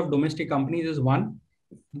lot of domestic companies is, one,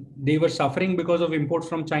 they were suffering because of imports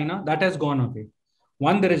from China. That has gone away.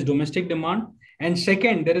 One, there is domestic demand. And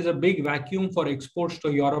second, there is a big vacuum for exports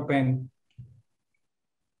to Europe and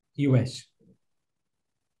US.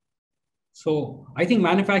 So I think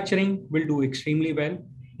manufacturing will do extremely well.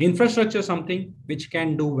 Infrastructure is something which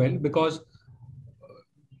can do well because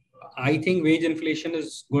I think wage inflation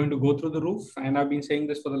is going to go through the roof. And I've been saying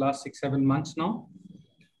this for the last 6-7 months now.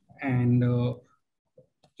 And the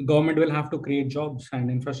government will have to create jobs, and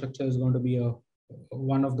infrastructure is going to be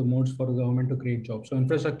one of the modes for the government to create jobs. So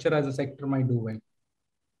infrastructure as a sector might do well.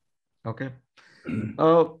 Okay.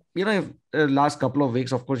 Last couple of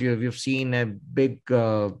weeks, of course, we've seen a big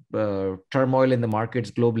turmoil in the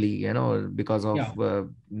markets globally, because of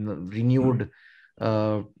renewed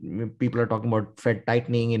people are talking about Fed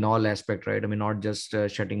tightening in all aspects, right? I mean, not just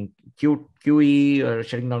shutting QE or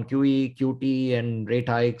shutting down QE, QT and rate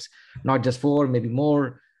hikes, not just 4, maybe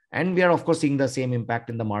more. And we are, of course, seeing the same impact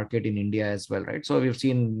in the market in India as well, right? So we've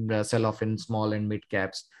seen sell-off in small and mid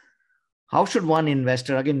caps. How should one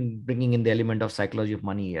investor, again, bringing in the element of psychology of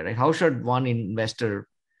money here, right? How should one investor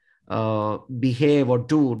behave or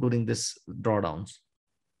do during this drawdowns?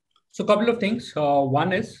 So a couple of things.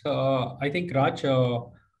 One is, I think, Raj,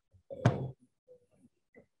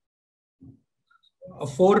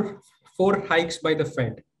 four hikes by the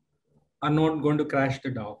Fed are not going to crash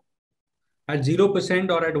the Dow. At 0%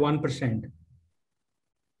 or at 1%,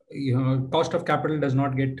 cost of capital does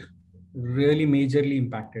not get really majorly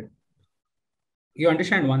impacted. You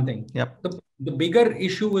understand one thing. Yep. The bigger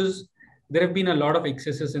issue is there have been a lot of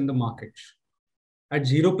excesses in the markets. At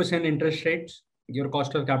 0% interest rates, your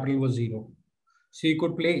cost of capital was 0. So you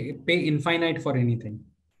could pay infinite for anything.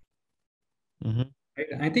 Mm-hmm. Right?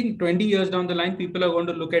 I think 20 years down the line, people are going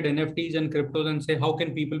to look at NFTs and cryptos and say, how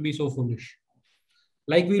can people be so foolish?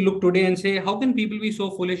 Like we look today and say, how can people be so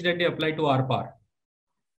foolish that they apply to RPAR?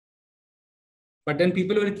 But then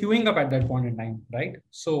people were queuing up at that point in time, right?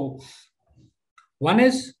 So one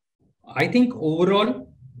is, I think overall,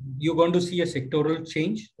 you're going to see a sectoral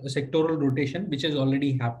change, a sectoral rotation, which has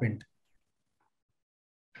already happened.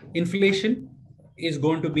 Inflation is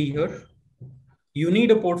going to be here. You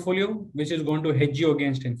need a portfolio which is going to hedge you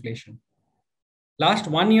against inflation. Last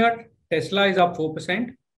 1 year, Tesla is up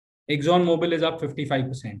 4%. ExxonMobil is up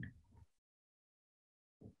 55%.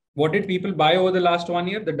 What did people buy over the last 1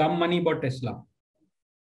 year? The dumb money bought Tesla,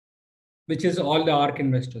 which is all the ARK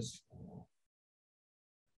investors.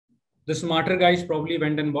 The smarter guys probably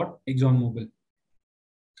went and bought ExxonMobil.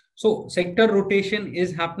 So sector rotation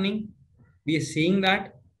is happening. We are seeing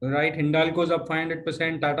that, right? Hindalco is up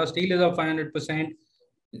 500%. Tata Steel is up 500%.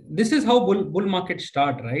 This is how bull markets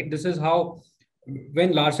start, right? This is how,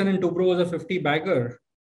 when Larsen and Toubro was a 50 bagger,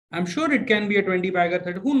 I'm sure it can be a 20 bagger,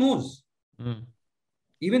 30, who knows?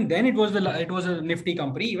 Even then it was a nifty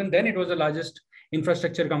company. Even then it was the largest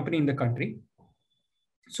infrastructure company in the country.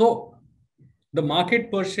 So the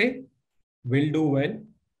market per se will do well.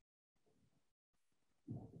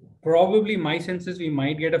 Probably my sense is we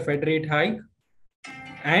might get a Fed rate hike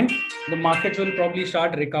and the markets will probably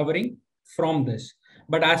start recovering from this.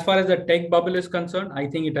 But as far as the tech bubble is concerned, I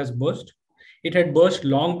think it has burst. It had burst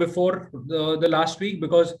long before the last week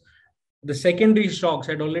because the secondary stocks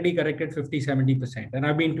had already corrected 50-70%. And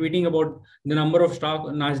I've been tweeting about the number of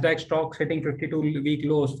NASDAQ stocks hitting 52-week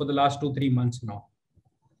lows for the last 2-3 months now.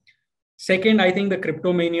 Second, I think the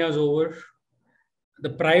crypto mania is over.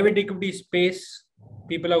 The private equity space,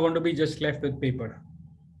 people are going to be just left with paper.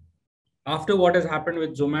 After what has happened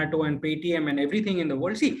with Zomato and Paytm and everything in the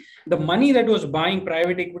world, see, the money that was buying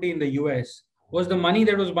private equity in the US was the money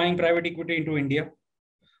that was buying private equity into India.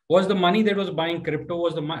 Was the money that was buying crypto,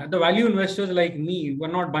 was the value investors like me were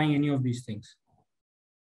not buying any of these things.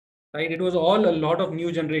 Right? It was all a lot of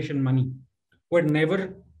new generation money who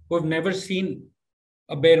have never seen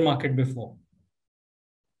a bear market before.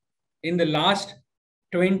 In the last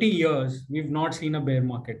 20 years, we've not seen a bear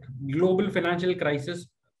market. Global financial crisis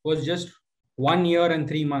was just 1 year and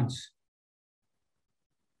 3 months.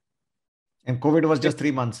 And COVID was just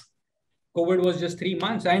 3 months. COVID was just 3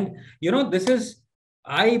 months. And, this is,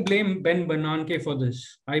 I blame Ben Bernanke for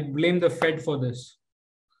this. I blame the Fed for this.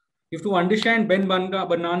 You have to understand, Ben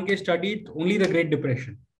Bernanke studied only the Great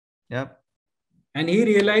Depression. Yep. And he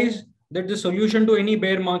realized that the solution to any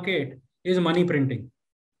bear market is money printing.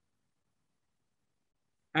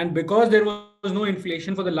 And because there was no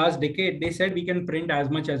inflation for the last decade, they said we can print as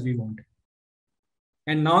much as we want.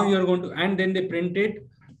 And now you're going to, and then they printed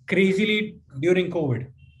crazily during COVID.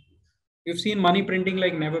 You've seen money printing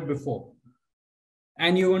like never before.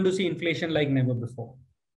 And you're going to see inflation like never before.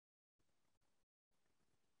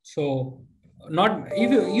 So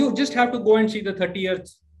if you just have to go and see the 30-year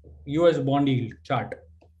US bond yield chart.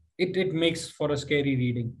 It makes for a scary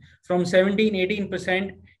reading. From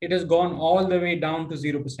 17-18%, it has gone all the way down to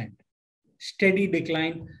 0%. Steady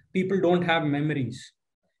decline. People don't have memories.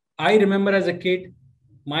 I remember as a kid,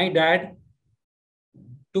 my dad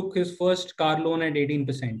took his first car loan at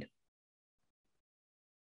 18%.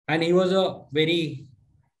 And he was a very,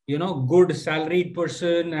 good salaried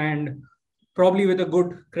person and probably with a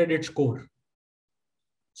good credit score.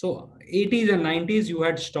 So 80s and 90s, you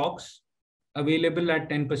had stocks available at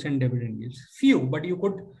 10% dividend yields. Few, but you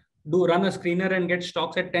could run a screener and get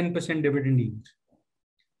stocks at 10% dividend yields.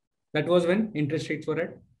 That was when interest rates were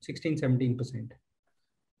at 16-17%.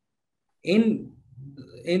 In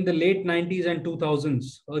the late 90s and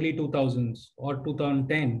 2000s, early 2000s or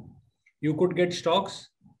 2010, you could get stocks.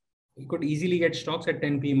 You could easily get stocks at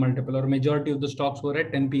 10 PE multiple, or majority of the stocks were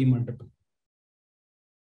at 10 PE multiple.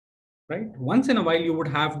 Right? Once in a while, you would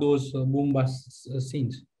have those boom bust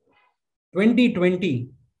scenes. 2020,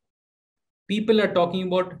 people are talking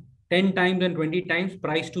about 10 times and 20 times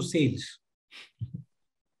price to sales.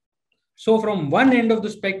 So from one end of the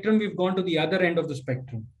spectrum, we've gone to the other end of the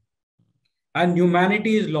spectrum. And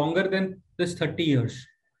humanity is longer than this 30 years.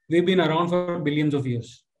 We've been around for billions of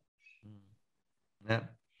years. Yeah.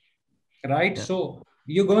 Right? Yeah. So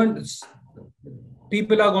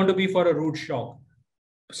people are going to be for a rude shock.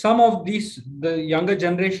 Some of the younger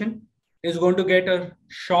generation is going to get a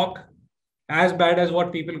shock as bad as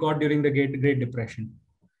what people got during the Great Depression.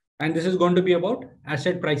 And this is going to be about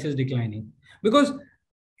asset prices declining. Because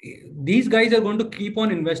these guys are going to keep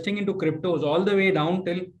on investing into cryptos all the way down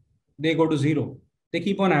till they go to zero. They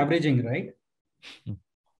keep on averaging, right?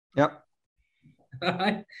 Yep.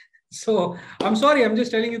 So I'm sorry, I'm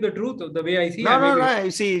just telling you the truth of the way I see. No. I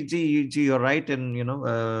see, you're right. And,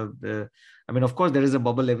 I mean, of course, there is a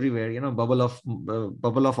bubble everywhere, bubble of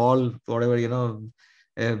all, whatever,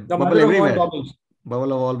 The bubble mother of all everywhere, bubbles.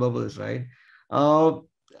 bubble of all bubbles, right? Uh,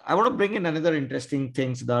 I want to bring in another interesting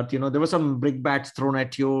thing that, there were some brickbats thrown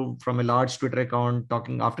at you from a large Twitter account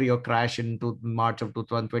talking after your crash into March of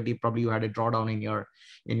 2020. Probably you had a drawdown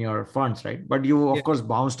in your funds, right? But you, of course,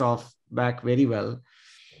 bounced off back very well.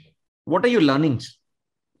 What are your learnings?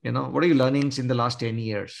 What are your learnings in the last 10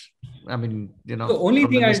 years? I mean, the only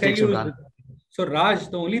from thing the I'll tell mistakes you you've is, done. so Raj,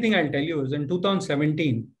 the only thing I'll tell you is in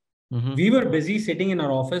 2017, we were busy sitting in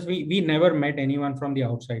our office. We never met anyone from the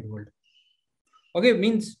outside world. Okay,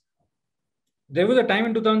 means there was a time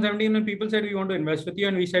in 2017 when people said, we want to invest with you.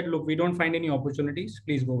 And we said, look, we don't find any opportunities.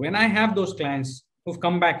 Please go. When I have those clients who've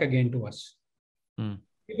come back again to us,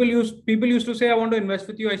 people used to say, I want to invest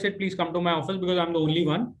with you. I said, please come to my office because I'm the only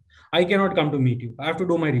one. I cannot come to meet you. I have to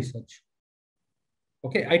do my research.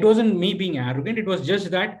 Okay. It wasn't me being arrogant. It was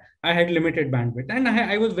just that I had limited bandwidth. And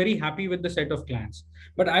I was very happy with the set of clients.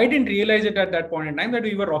 But I didn't realize it at that point in time that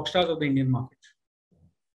we were rock stars of the Indian market.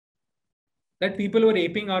 That people were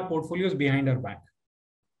aping our portfolios behind our back.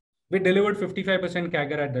 We delivered 55%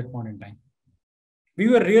 CAGR at that point in time. We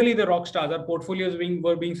were really the rock stars. Our portfolios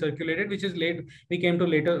were being circulated, which is late. We came to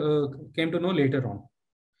know later on.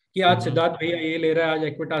 कि आज Siddhartha Bhaiya ये ले रहा है, आज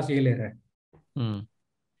Aequitas ये ले रहा है.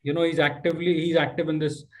 He's active in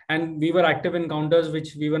this, and we were active in counters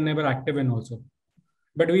which we were never active in also,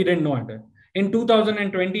 but we didn't know it. In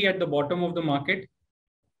 2020, at the bottom of the market,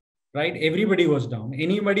 right, everybody was down.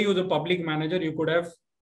 Anybody who's a public manager, you could have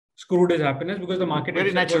screwed his happiness because the market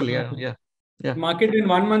very naturally, yeah. Market in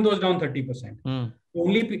 1 month was down 30%.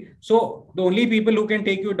 So the only people who can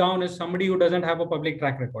take you down is somebody who doesn't have a public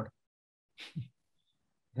track record.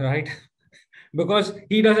 Right? Because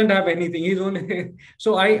he doesn't have anything. He's only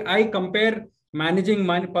so I compare managing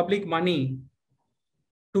public money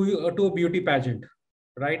to a beauty pageant,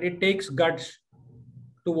 right? It takes guts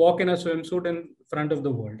to walk in a swimsuit in front of the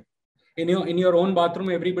world. In your own bathroom,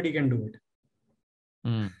 everybody can do it.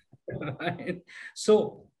 Right?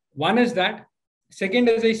 So one is that. Second,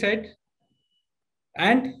 as I said,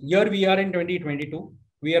 and here we are in 2022.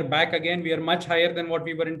 We are back again. We are much higher than what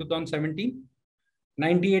we were in 2017.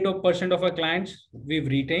 98% of our clients we've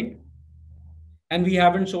retained, and we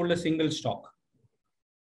haven't sold a single stock.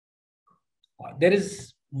 There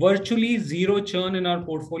is virtually zero churn in our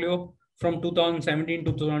portfolio from 2017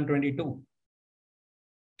 to 2022.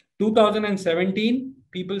 2017,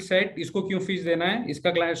 people said, "Isko kyun fees dena hai?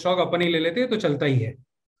 Iska client stock अपन ही ले लेते हैं तो चलता ही है."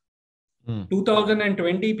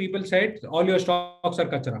 2020, people said, "All your stocks are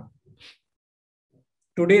kachra."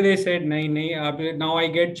 Today they said, nahi, now I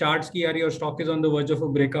get charts ki your stock is on the verge of a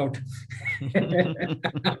breakout.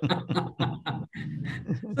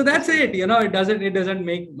 So that's it. It doesn't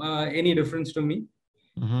make any difference to me,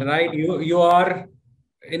 right? You are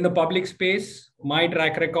in the public space. My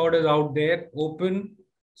track record is out there, open,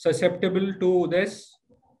 susceptible to this,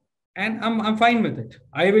 and I'm fine with it.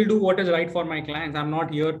 I will do what is right for my clients. I'm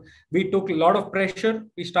not here. We took a lot of pressure.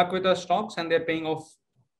 We stuck with our stocks, and they're paying off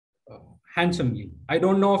handsomely. I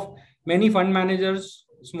don't know of many fund managers,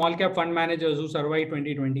 small cap fund managers who survived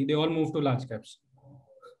 2020. They all moved to large caps.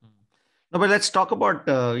 No, but let's talk about,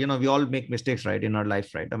 we all make mistakes, right, in our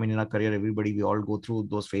life, right? I mean, in our career, we all go through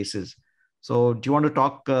those phases. So do you want to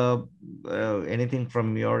talk anything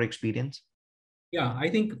from your experience? Yeah, I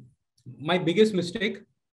think my biggest mistake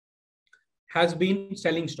has been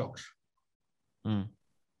selling stocks.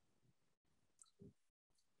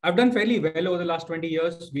 I've done fairly well over the last 20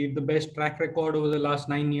 years. We have the best track record over the last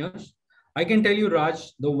 9 years. I can tell you,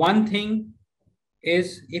 Raj, the one thing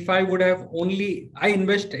is if I would have I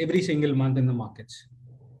invest every single month in the markets.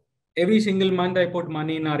 Every single month I put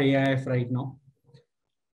money in our AIF right now.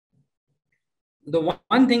 The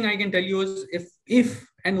one thing I can tell you is if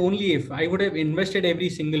and only if I would have invested every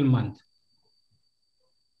single month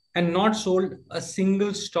and not sold a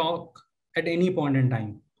single stock at any point in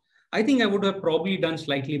time, I think I would have probably done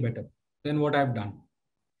slightly better than what I've done,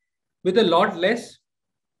 with a lot less,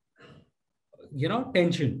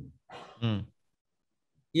 tension.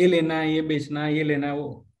 Ye lena hai, ye bechna hai, ye lena hai,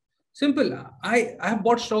 wo. Simple. I have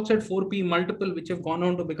bought stocks at 4p multiple, which have gone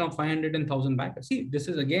on to become 500 and 1,000 back. See,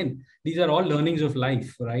 these are all learnings of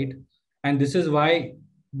life, right? And this is why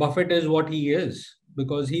Buffett is what he is,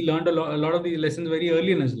 because he learned a lot of these lessons very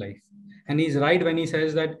early in his life. And he's right when he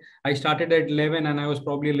says that I started at 11 and I was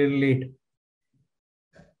probably a little late.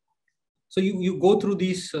 So you go through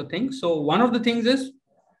these things. So one of the things is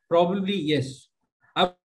probably, yes,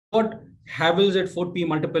 I've got Havells at 4p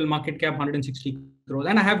multiple, market cap 160 crores.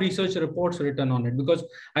 And I have research reports written on it because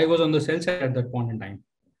I was on the sell side at that point in time.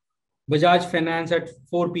 Bajaj Finance at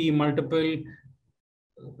 4p multiple,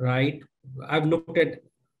 right? I've looked at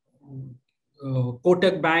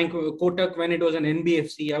Kotak Bank, Kotak when it was an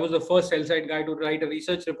NBFC. I was the first sell side guy to write a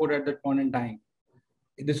research report at that point in time.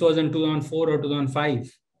 This was in 2004 or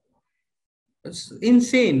 2005. It's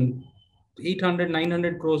insane. 800,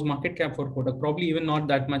 900 crores market cap for Kotak. Probably even not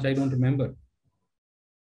that much. I don't remember.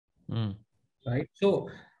 Right. So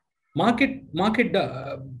market,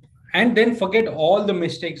 and then forget all the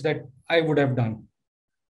mistakes that I would have done.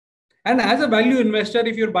 And as a value investor,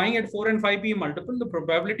 if you're buying at 4 and 5p multiple, the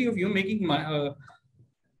probability of you making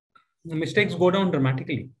mistakes go down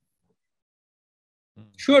dramatically.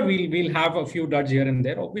 Sure, we'll have a few duds here and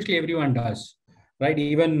there. Obviously, everyone does, right?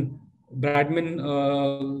 Even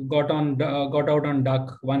Bradman got out on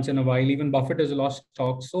duck once in a while. Even Buffett has lost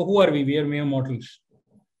stocks. So who are we? We are mere mortals.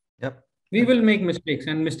 Yep. We will make mistakes,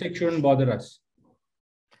 and mistakes shouldn't bother us.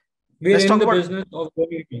 We're in the business of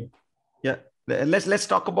going. Yeah. Let's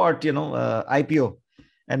talk about IPO,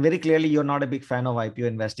 and very clearly you're not a big fan of IPO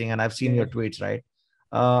investing, and I've seen your tweets, right?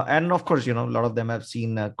 And of course, a lot of them have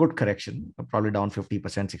seen a good correction, probably down 50%,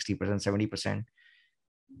 60%, 70%.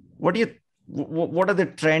 What are the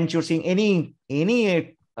trends you're seeing?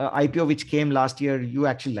 Any IPO which came last year you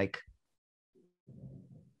actually like?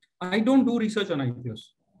 I don't do research on IPOs.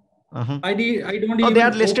 I don't. Oh, they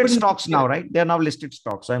are listed stocks now, right? They are now listed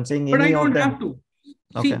stocks. So I'm saying but any I don't of them. have to.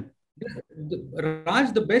 Okay. See,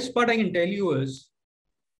 Raj, the best part I can tell you is,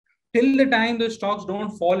 till the time the stocks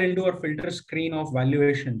don't fall into our filter screen of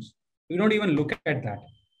valuations, we don't even look at that.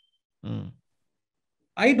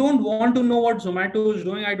 I don't want to know what Zomato is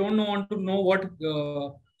doing. I don't want to know what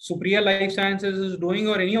Supriya Life Sciences is doing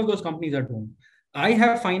or any of those companies are doing. I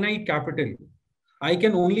have finite capital. I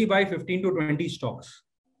can only buy 15 to 20 stocks.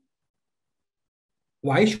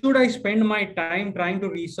 Why should I spend my time trying to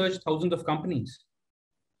research thousands of companies?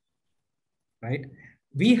 Right?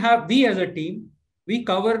 We as a team, we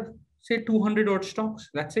cover, say, 200 odd stocks.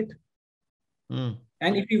 That's it.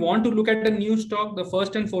 And if you want to look at a new stock, the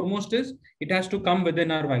first and foremost is it has to come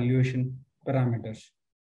within our valuation parameters.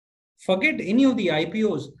 Forget any of the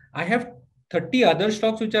IPOs. I have 30 other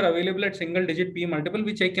stocks which are available at single digit P multiple,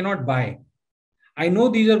 which I cannot buy. I know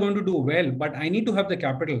these are going to do well, but I need to have the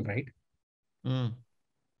capital, right?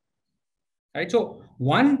 Right. So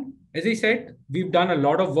one, as I said, we've done a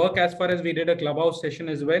lot of work as far as we did a clubhouse session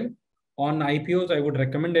as well on IPOs. I would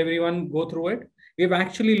recommend everyone go through it. We've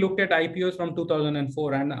actually looked at IPOs from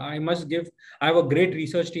 2004, and I have a great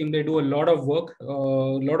research team. They do a lot of work, a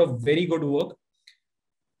lot of very good work.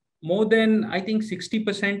 More than, I think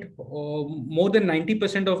 60% or more than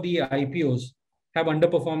 90% of the IPOs have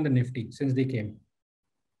underperformed the Nifty since they came.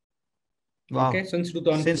 Wow. Okay, since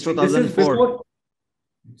 2004.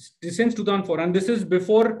 Since 2004, and this is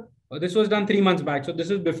before, this was done 3 months back. So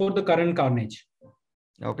this is before the current carnage.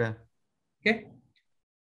 Okay.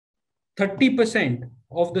 30%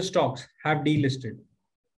 of the stocks have delisted.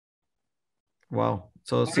 Wow.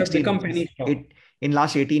 So 16 in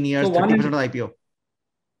last 18 years, so 30% of the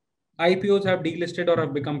IPOs have delisted or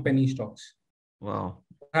have become penny stocks. Wow.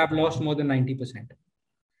 Have lost more than 90%.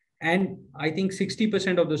 And I think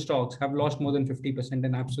 60% of the stocks have lost more than 50%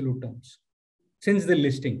 in absolute terms since the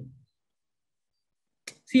listing.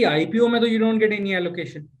 See, IPO में तो you don't get any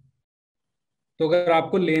allocation. तो अगर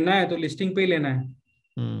आपको लेना है तो listing पे लेना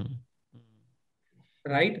है.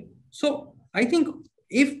 Right? So I think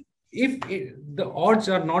if the odds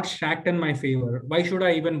are not stacked in my favor, why should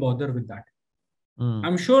I even bother with that?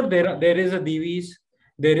 I'm sure there is a Divi's,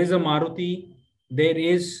 there is a Maruti, there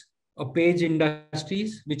is a Page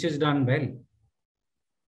Industries which is done well.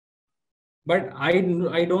 But I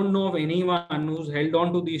don't know of anyone who's held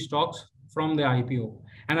on to these stocks from the IPO.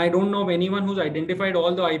 And I don't know of anyone who's identified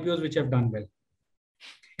all the IPOs which have done well.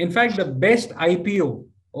 In fact, the best IPO,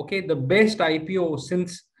 the best IPO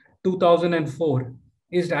since 2004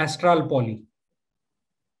 is Astral Poly.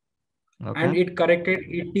 And it corrected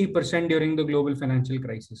 80% during the global financial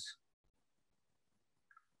crisis.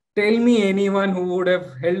 Tell me anyone who would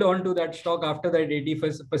have held on to that stock after that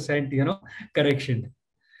 80%, correction.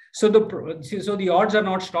 So the odds are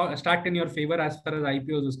not stacked in your favor as far as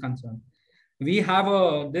IPOs is concerned. We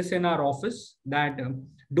have this in our office that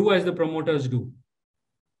do as the promoters do.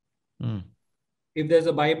 If there's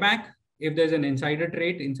a buyback, if there's an insider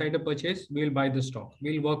trade, insider purchase, we'll buy the stock.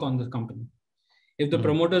 We'll work on the company. If the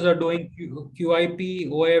promoters are doing QIP,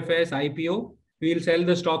 OFS, IPO, we'll sell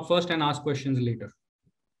the stock first and ask questions later.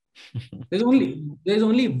 There's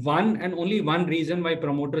only one reason why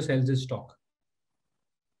promoter sells his stock.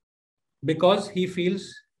 Because he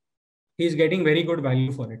feels he's getting very good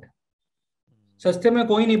value for it. सस्ते में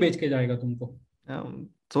कोई नहीं बेच के जाएगा तुमको.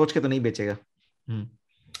 सोच के तो नहीं बेचेगा.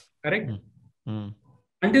 Correct.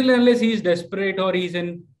 Until and unless he is desperate or he's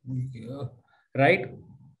in, right?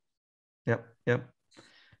 Yep.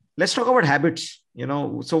 Let's talk about habits.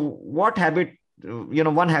 So what habit,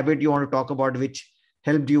 one habit you want to talk about which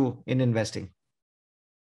helped you in investing?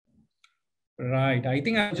 Right. I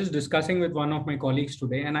think I was just discussing with one of my colleagues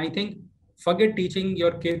today, and I think forget teaching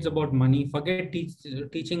your kids about money, forget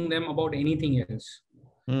teaching them about anything else.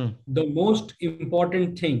 The most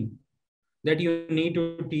important thing that you need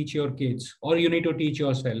to teach your kids or you need to teach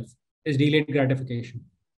yourself is delayed gratification.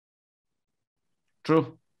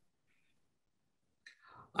 True.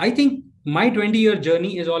 I think my 20-year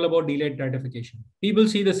journey is all about delayed gratification. People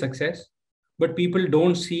see the success, but people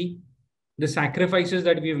don't see the sacrifices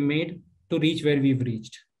that we've made to reach where we've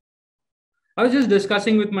reached. I was just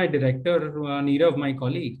discussing with my director, Nirav, my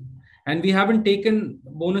colleague, and we haven't taken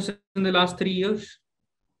bonuses in the last 3 years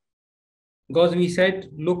because we said,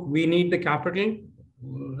 look, we need the capital,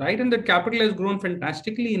 right? And the capital has grown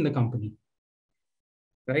fantastically in the company,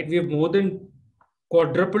 right? We have more than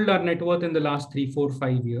quadrupled our net worth in the last 3, 4,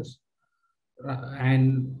 5 years.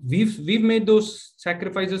 And we've made those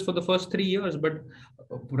sacrifices for the first 3 years. But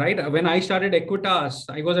right when I started Aequitas,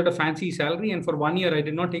 I was at a fancy salary, and for 1 year I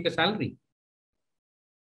did not take a salary.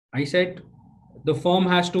 I said the firm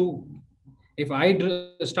has to, if I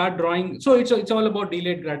start drawing, so it's all about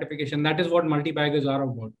delayed gratification. That is what multibaggers are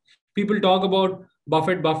about. People talk about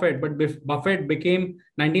Buffett, but Buffett became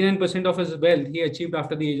 99% of his wealth he achieved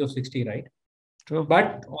after the age of 60, right? True.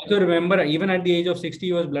 But also remember, even at the age of 60,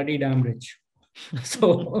 he was bloody damn rich.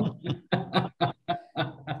 So,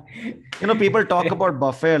 people talk about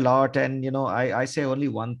Buffett a lot, and I say only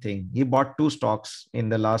one thing. He bought 2 stocks in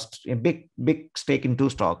the last, a big stake in 2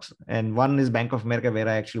 stocks, and one is Bank of America, where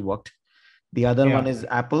I actually worked. The other one is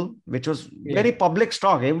Apple, which was very public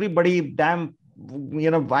stock. Everybody,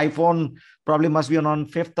 iPhone probably must be on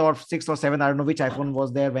 5th or 6th or 7th. I don't know which iPhone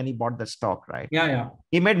was there when he bought the stock, right? Yeah.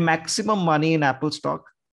 He made maximum money in Apple stock,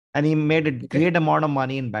 and he made a great amount of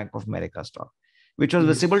money in Bank of America stock, which was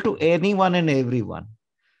visible to anyone and everyone.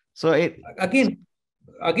 So again,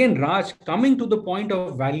 Raj, coming to the point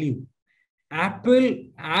of value, Apple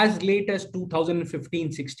as late as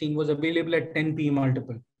 2015-16 was available at 10 P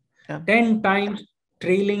multiple. 10 times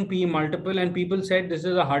trailing P multiple, and people said this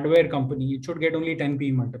is a hardware company. It should get only 10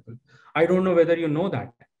 P multiple. I don't know whether you know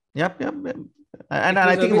that. Yep. And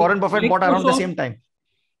I think Warren Buffett bought around the same time.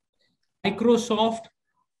 Microsoft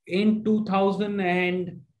in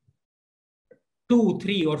 2002,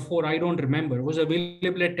 3 or 4, I don't remember, was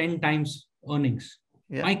available at 10 times earnings.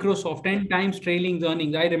 Microsoft 10 times trailing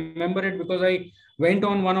earnings. I remember it because I went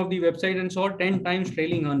on one of the websites and saw 10 times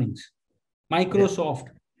trailing earnings. Microsoft.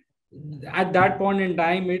 At that point in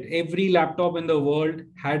time, every laptop in the world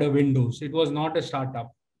had a Windows. It was not a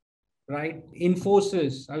startup, right?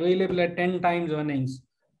 Infosys available at 10 times earnings.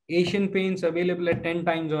 Asian Paints available at 10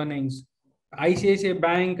 times earnings. ICICI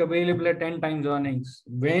Bank available at 10 times earnings.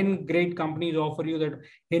 When great companies offer you that,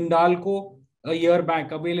 Hindalco a year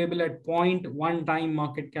back available at 0.1 time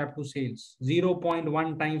market cap to sales,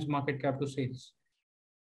 0.1 times market cap to sales.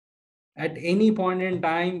 At any point in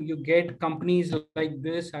time, you get companies like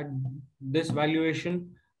this at this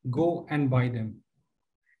valuation, go and buy them.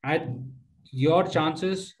 And your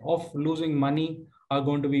chances of losing money are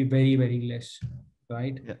going to be very, very less,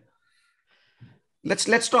 right? Yeah.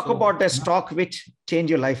 Let's talk about a stock which changed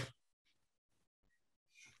your life.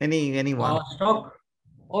 Any one? Stock.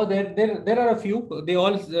 Oh, there are a few. They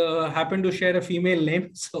all happen to share a female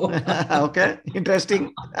name. So okay,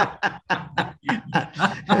 interesting.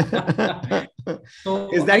 So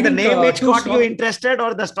is that the name which got you interested,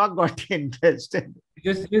 or the stock got you interested?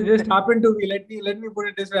 Just happened to be. Let me put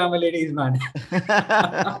it this way: I'm a ladies' man.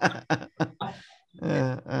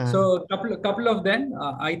 So couple of them.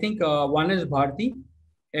 I think one is Bharti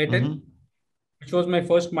Airtel, which was my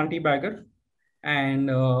first multi-bagger, and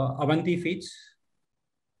Avanti Feeds,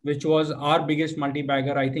 which was our biggest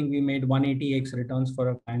multi-bagger. I think we made 180x returns for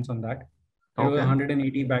our clients on that. It was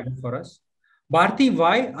 180 bagger for us. Bharti,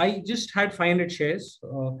 why? I just had 500 shares,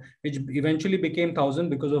 which eventually became 1,000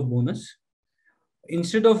 because of bonus.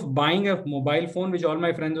 Instead of buying a mobile phone, which all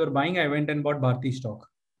my friends were buying, I went and bought Bharti stock.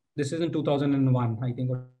 This is in 2001, I think,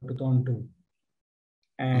 or 2002.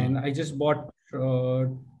 And I just bought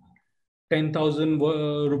 10,000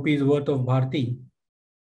 rupees worth of Bharti.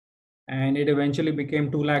 And it eventually became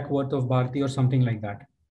 2 lakh worth of Bharti or something like that.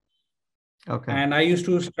 Okay. And I used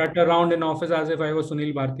to strut around in office as if I was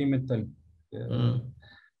Sunil Bharti Mittal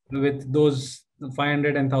with those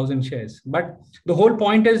 500 and 1,000 shares. But the whole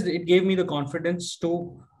point is it gave me the confidence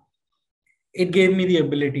to it gave me the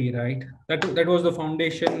ability, right? That was the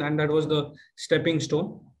foundation and that was the stepping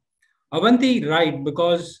stone. Avanti, right,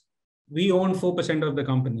 because we own 4% of the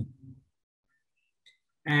company.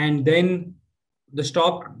 And then the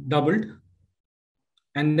stock doubled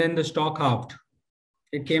and then the stock halved.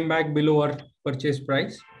 It came back below our purchase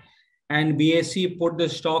price. And BSE put the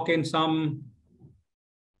stock in some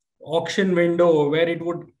auction window where it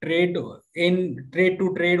would trade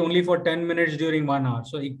to trade only for 10 minutes during 1 hour.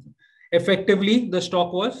 So effectively, the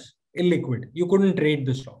stock was illiquid. You couldn't trade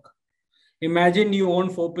the stock. Imagine you own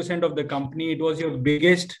 4% of the company. It was your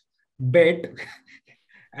biggest bet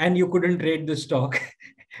and you couldn't trade the stock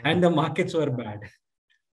and the markets were bad.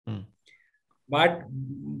 But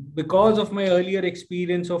because of my earlier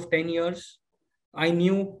experience of 10 years, I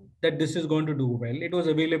knew that this is going to do well. It was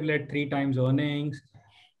available at 3 times earnings,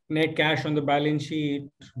 net cash on the balance sheet,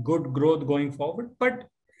 good growth going forward. But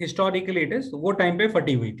historically, it is वो time पे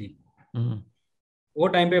फटी हुई थी.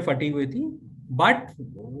 वो time पे फटी हुई थी. But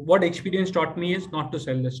what experience taught me is not to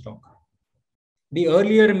sell the stock. The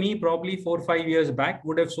earlier me, probably 4 or 5 years back,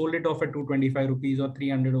 would have sold it off at 225 rupees or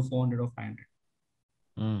 300 or 400 or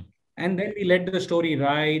 500. And then we let the story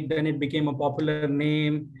ride. Then it became a popular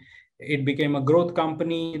name. It became a growth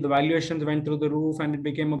company. The valuations went through the roof and it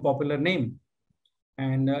became a popular name.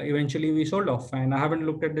 And eventually we sold off. And I haven't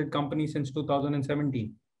looked at the company since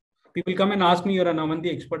 2017. People come and ask me, you're an Avanti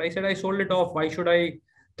expert. I said, I sold it off. Why should I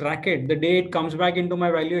track it? The day it comes back into my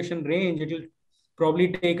valuation range, it will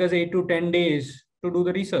probably take us 8 to 10 days to do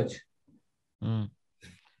the research.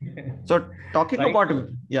 So talking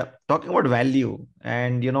about value,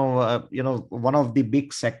 and one of the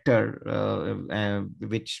big sector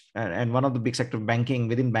one of the big sector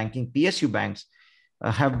within banking, PSU banks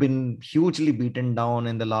have been hugely beaten down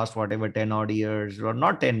in the last 10 odd years, or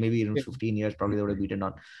not 10, maybe even 15 years, probably they would have beaten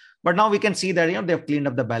down. But now we can see that they've cleaned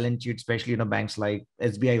up the balance sheet, especially banks like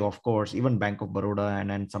SBI, of course, even Bank of Baroda,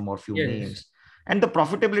 and some more few names. And the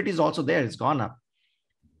profitability is also there; it's gone up.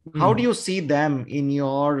 How do you see them in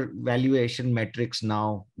your valuation metrics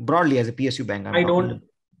now, broadly as a PSU bank? I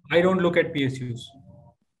don't look at PSUs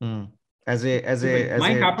as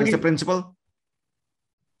a principle.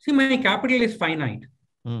 See, my capital is finite,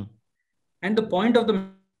 and the point of the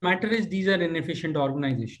matter is these are inefficient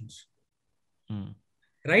organizations.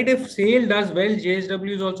 Right? If SAIL does well,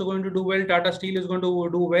 JSW is also going to do well. Tata Steel is going to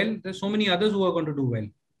do well. There's so many others who are going to do well.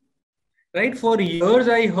 Right? For years,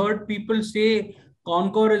 I heard people say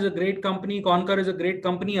Concor is a great company. Concor is a great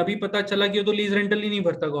company. अभी पता चला कि वो तो lease rental ही नहीं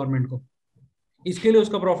भरता government को. इसके लिए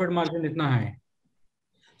उसका प्रॉफिट मार्जिन इतना है.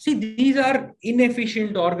 See, these are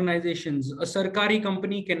inefficient organizations. A sarkari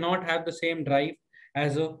company cannot have the same drive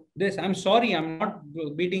as this. I'm sorry, I'm not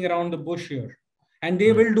beating around the bush here. And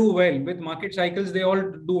they will do well. With market cycles, they all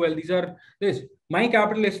do well. My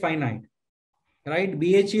capital is finite. Right?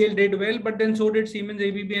 BHEL did well, but then so did Siemens,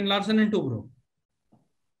 ABB, and Larsen and Toubro.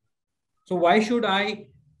 So why should I?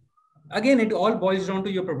 Again, it all boils down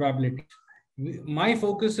to your probability. My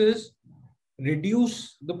focus is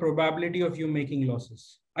reduce the probability of you making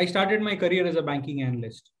losses. I started my career as a banking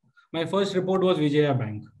analyst. My first report was Vijaya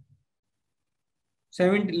Bank.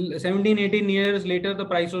 17, 18 years later, the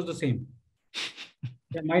price was the same.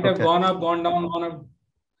 It might have gone up, gone down, gone up.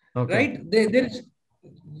 Right?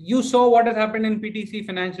 You saw what has happened in PTC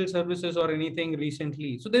Financial Services or anything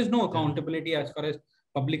recently. So there's no accountability as far as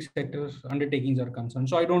public sector undertakings are concerned.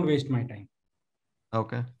 So I don't waste my time.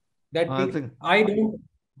 Okay. They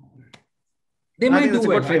might do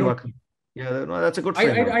well. Framework. Yeah, no, that's a good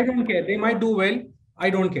framework. I don't care. They might do well. I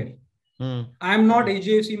don't care. I'm not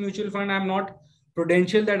HDFC Mutual Fund. I'm not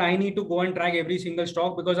Prudential that I need to go and track every single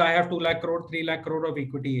stock because I have 2 lakh crore, 3 lakh crore of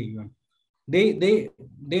equity AUM. They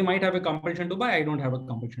might have a compulsion to buy. I don't have a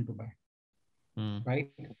compulsion to buy.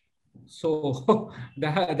 Right? So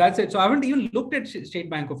that's it. So I haven't even looked at State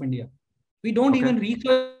Bank of India. We don't even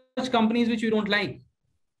research companies which we don't like.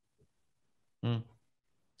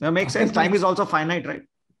 That makes sense. Time is also finite, right?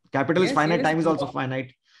 Capital is finite. Time is also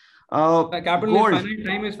finite. Capital is finite.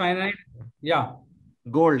 Time is finite. Yeah.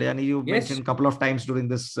 Gold. And you mentioned a couple of times during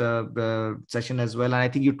this session as well. And I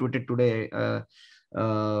think you tweeted today.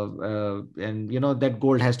 And that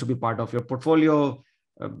gold has to be part of your portfolio.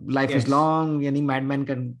 Life is long. Any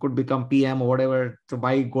madman could become PM or whatever. So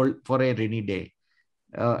buy gold for a rainy day.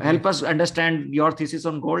 Help us understand your thesis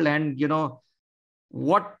on gold, and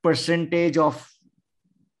what percentage of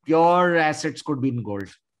your assets could be in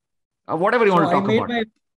gold. Whatever you want to talk about.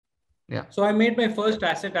 So I made my first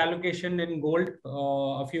asset allocation in gold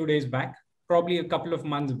a few days back, probably a couple of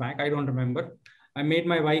months back. I don't remember. I made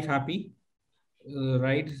my wife happy.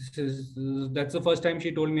 Right. That's the first time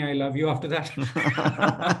she told me I love you after that.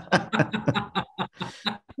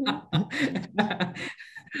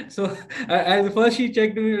 So at first she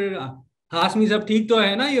checked me, asked me, "Sab theek to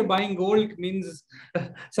hai na? You're buying gold means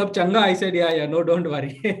sab changa." I said, "Yeah, no, don't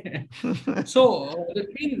worry." So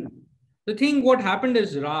the thing, what happened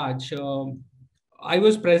is, Raj, I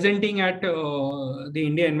was presenting at the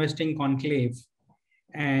India Investing Conclave,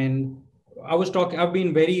 and I was talking. I've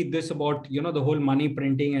been very this about the whole money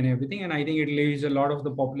printing and everything, and I think it leaves a lot of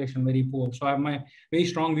the population very poor. So I have my very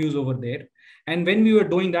strong views over there. And when we were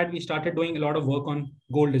doing that, we started doing a lot of work on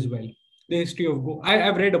gold as well. The history of gold.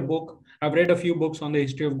 I've read a book. I've read a few books on the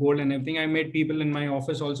history of gold and everything. I made people in my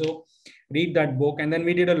office also read that book, and then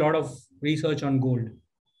we did a lot of research on gold.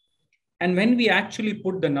 And when we actually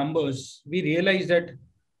put the numbers, we realized that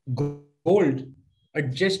gold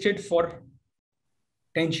adjusted for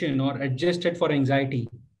tension or adjusted for anxiety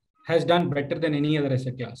has done better than any other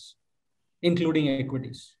asset class, including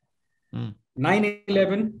equities.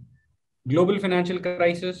 9/11, global financial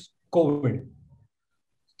crisis, COVID,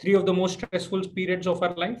 three of the most stressful periods of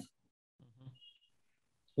our life.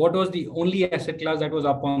 What was the only asset class that was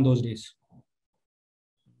up on those days?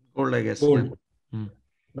 Gold, I guess. Gold. Yeah.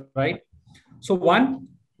 Right. So one,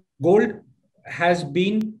 gold has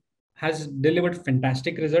delivered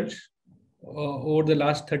fantastic results over the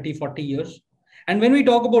last 30, 40 years. And when we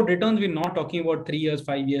talk about returns, we're not talking about 3 years,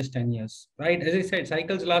 5 years, 10 years, right? As I said,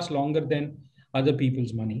 cycles last longer than other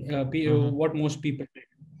people's money, what most people did.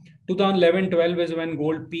 2011-12 is when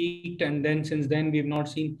gold peaked. And then since then, we've not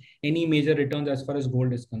seen any major returns as far as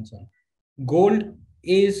gold is concerned. Gold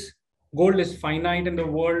is finite in the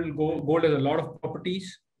world. Gold has a lot of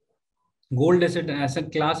properties. Gold as an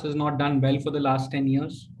asset class has not done well for the last 10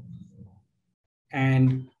 years.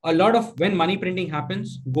 And a lot of when money printing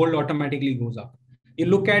happens, gold automatically goes up. You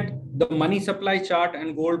look at the money supply chart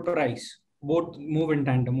and gold price, both move in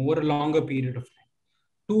tandem over a longer period of time.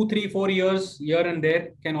 2, 3, 4 years, here and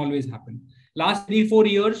there can always happen. Last 3, 4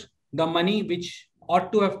 years, the money which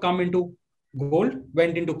ought to have come into gold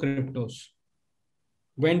went into cryptos,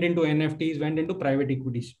 went into NFTs, went into private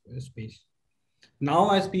equity space.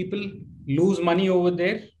 Now, as people lose money over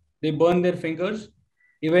there, they burn their fingers.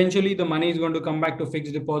 Eventually, the money is going to come back to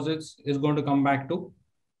fixed deposits, is going to come back to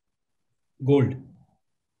gold.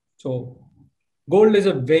 So gold is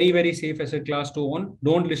a very, very safe asset class to own.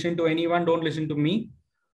 Don't listen to anyone. Don't listen to me.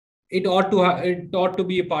 It ought to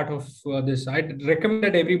be a part of this. I'd recommend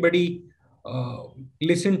that everybody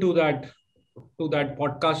listen to that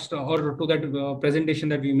podcast or to that presentation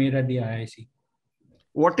that we made at the IIC.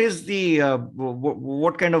 What is the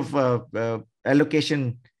what kind of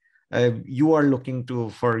allocation you are looking to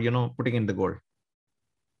for putting in the gold,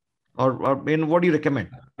 or what do you recommend?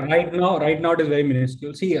 Right now it is very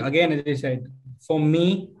minuscule. See, again, as I said, for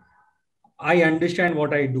me, I understand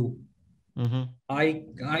what I do.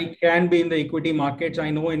 I can be in the equity markets. I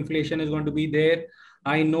know inflation is going to be there.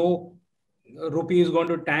 I know rupee is going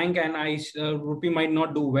to tank, and rupee might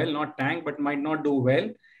not do well, not tank, but might not do well.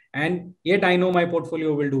 And yet I know my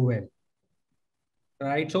portfolio will do well.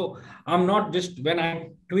 Right. So I'm not just, when I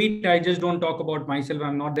tweet, I just don't talk about myself.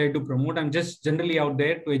 I'm not there to promote. I'm just generally out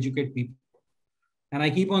there to educate people. And I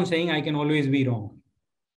keep on saying I can always be wrong.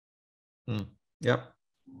 Yep.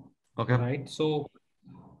 Okay. Right. So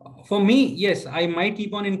for me, yes, I might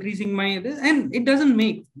keep on increasing and it doesn't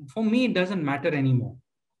matter anymore.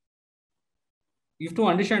 You have to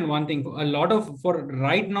understand one thing. For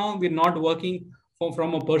right now, we're not working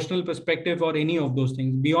from a personal perspective or any of those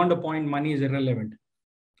things. Beyond a point, money is irrelevant.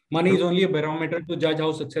 Money is only a barometer to judge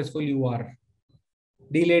how successful you are.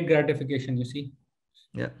 Delayed gratification, you see.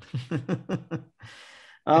 Yeah.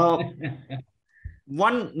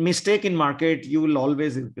 One mistake in market you will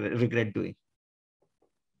always regret doing.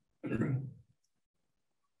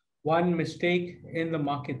 One mistake in the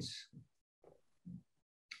markets.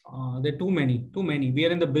 There are too many. We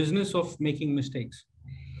are in the business of making mistakes.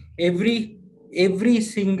 Every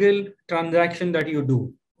single transaction that you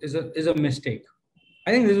do is a mistake. I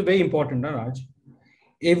think this is very important, Raj.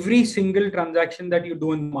 Every single transaction that you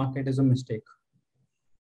do in the market is a mistake.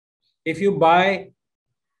 If you buy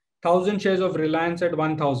 1,000 shares of Reliance at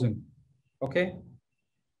 1,000, okay?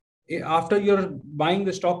 After you're buying,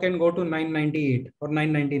 the stock can go to 998 or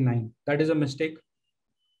 999. That is a mistake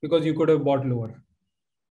because you could have bought lower.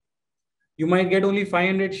 You might get only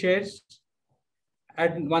 500 shares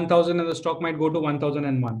at 1,000 and the stock might go to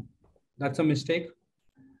 1,001. That's a mistake.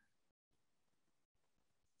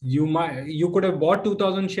 You could have bought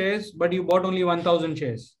 2,000 shares, but you bought only 1,000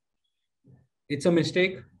 shares. It's a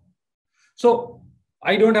mistake. So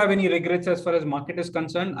I don't have any regrets as far as market is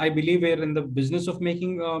concerned. I believe we're in the business of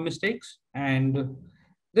making mistakes, and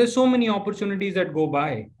There's so many opportunities that go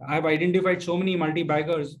by. I've identified so many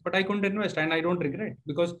multi-baggers, but I couldn't invest, and I don't regret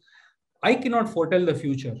because I cannot foretell the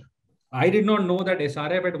future. I did not know that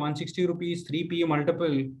SRF at 160 rupees, 3P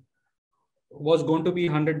multiple was going to be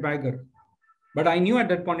 100 bagger. But I knew at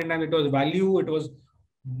that point in time it was value, it was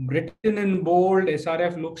written in bold,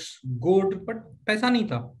 SRF looks good, but paisa nahi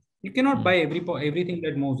tha. You cannot buy everything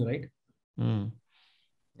that moves, right?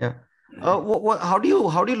 Yeah. How do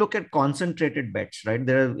you look at concentrated bets, right?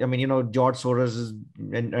 I mean, George Soros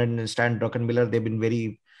and Stan Druckenmiller, they've been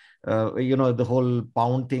very, the whole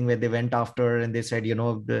pound thing where they went after and they said,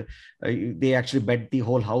 they actually bet the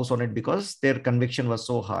whole house on it because their conviction was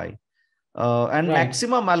so high. And Right.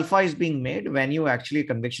 maximum alpha is being made when you actually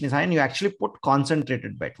conviction is high and you actually put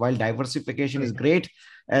concentrated bet. While diversification is great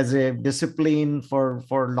as a discipline for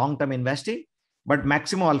long-term investing, but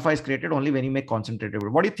maximum alpha is created only when you make concentrated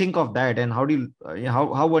bet. What do you think of that, and how do you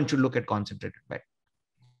how one should look at concentrated bet?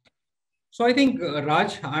 So I think,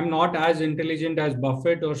 Raj, I'm not as intelligent as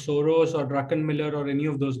Buffett or Soros or Druckenmiller or any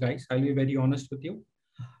of those guys. I'll be very honest with you,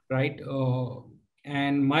 right?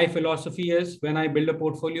 And my philosophy is when I build a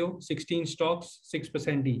portfolio, 16 stocks,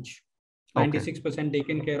 6% each, 96%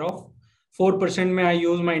 taken care of. 4% may I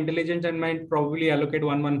use my intelligence and might probably allocate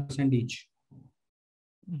 1% each.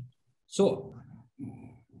 So,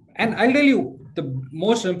 and I'll tell you, the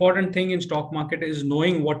most important thing in stock market is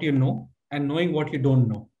knowing what you know and knowing what you don't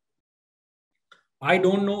know. I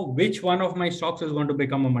don't know which one of my stocks is going to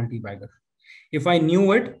become a multi-bagger. If I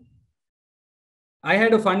knew it, I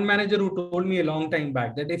had a fund manager who told me a long time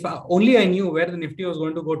back that if only I knew where the Nifty was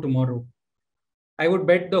going to go tomorrow, I would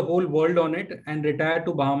bet the whole world on it and retire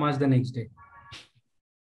to Bahamas the next day.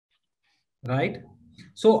 Right?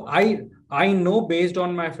 So I know based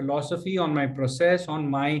on my philosophy, on my process, on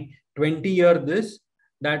my 20-year this,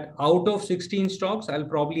 that out of 16 stocks, I'll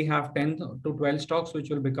probably have 10 to 12 stocks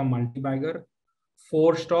which will become multi-bagger,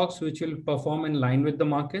 4 stocks which will perform in line with the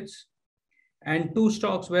markets, and 2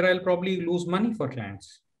 stocks where I'll probably lose money for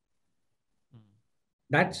clients.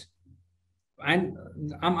 And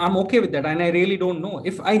I'm okay with that. And I really don't know.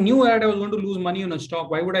 If I knew that I was going to lose money on a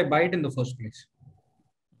stock, why would I buy it in the first place?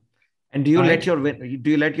 And do you let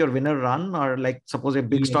your winner run, or like suppose a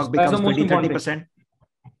big stock becomes 20-30%?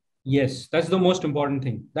 Yes, that's the most important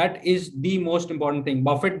thing. That is the most important thing.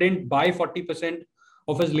 Buffett didn't buy 40%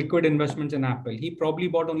 of his liquid investments in Apple. He probably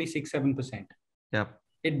bought only 6-7%. Yeah.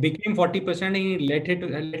 It became 40% and he let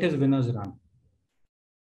his winners run.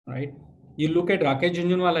 Right? You look at Rakesh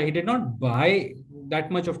Jhunjhunwala, he did not buy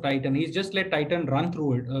that much of Titan. He's just let Titan run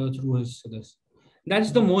through it, through this.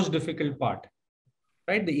 That's the most difficult part.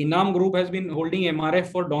 Right? The Inam Group has been holding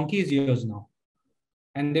MRF for donkey's years now.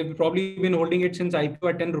 And they've probably been holding it since IPO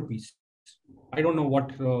at 10 rupees. I don't know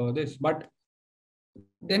what but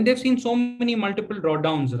then they've seen so many multiple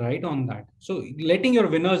drawdowns, right, on that. So letting your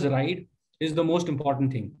winners ride is the most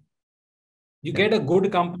important thing. You get a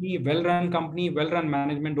good company, well-run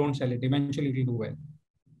management, don't sell it. Eventually it will do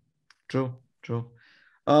well.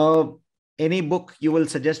 True. Any book you will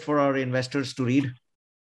suggest for our investors to read?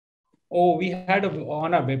 Oh, we had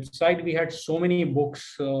on our website, we had so many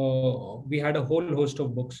books. We had a whole host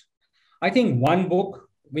of books. I think one book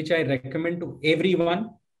which I recommend to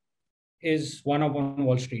everyone is One Up on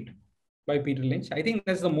Wall Street by Peter Lynch. I think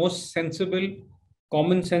that's the most sensible,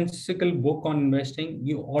 commonsensical book on investing.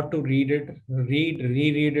 You ought to read it,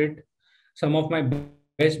 reread it. Some of my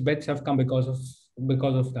best bets have come because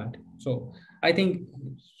of that. So I think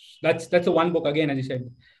that's the one book. Again, as I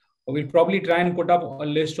said, we'll probably try and put up a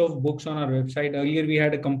list of books on our website. Earlier, we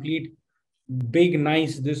had a complete big,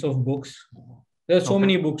 nice list of books. There's so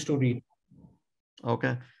many books to read.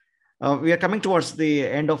 Okay. We are coming towards the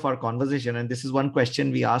end of our conversation. And this is one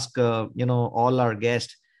question we ask, all our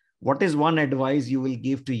guests. What is one advice you will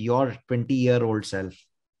give to your 20-year-old self?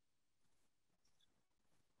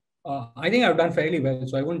 I think I've done fairly well.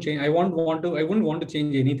 So I wouldn't change. I wouldn't want to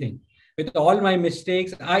change anything. With all my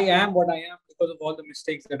mistakes, I am what I am because of all the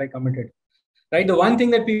mistakes that I committed. Right? The one thing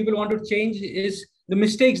that people want to change is the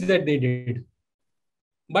mistakes that they did.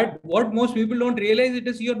 But what most people don't realize, it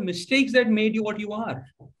is your mistakes that made you what you are.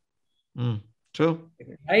 True.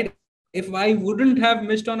 Right? If I wouldn't have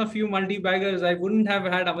missed on a few multi-baggers, I wouldn't have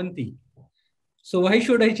had Avanti. So why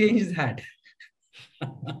should I change that?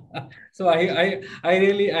 So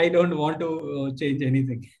I don't want to change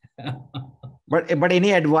anything. But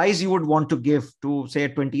any advice you would want to give to, say, a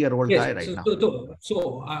 20-year-old guy right now?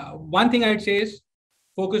 So one thing I'd say is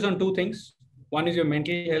focus on 2 things. One is your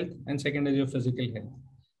mental health and second is your physical health.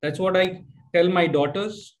 That's what I tell my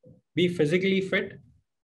daughters. Be physically fit.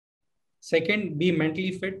 Second, be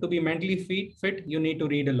mentally fit. To be mentally fit, you need to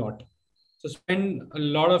read a lot. So spend a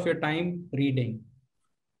lot of your time reading.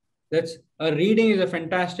 Reading is a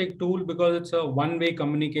fantastic tool because it's a one-way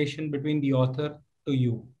communication between the author to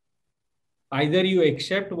you. Either you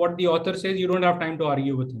accept what the author says, you don't have time to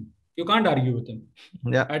argue with him. You can't argue with him.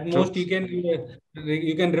 Yeah, at true. most, you can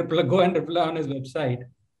go and reply on his website,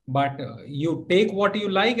 but you take what you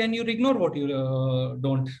like and you ignore what you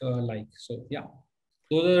don't like. So yeah,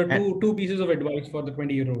 those are the two pieces of advice for the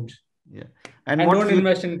 20-year-olds. Yeah, and don't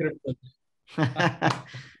invest in crypto.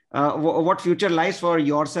 What future lies for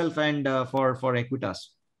yourself and for Aequitas?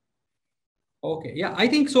 Okay, yeah, I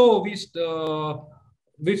think so.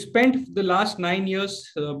 We've spent the last 9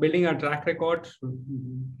 years building our track record.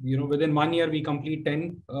 Within 1 year, we complete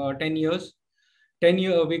 10 years. 10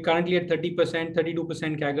 year, we're currently at 30%,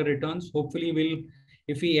 32% CAGR returns. Hopefully,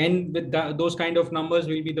 if we end with those kind of numbers,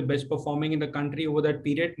 we'll be the best performing in the country over that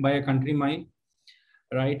period by a country mile.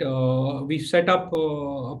 Right? We've set up,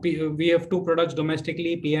 we have 2 products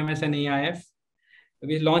domestically, PMS and AIF.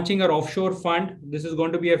 We're launching our offshore fund. This is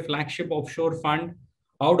going to be a flagship offshore fund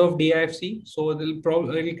out of DIFC. So they'll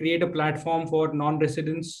probably create a platform for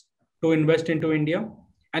non-residents to invest into India.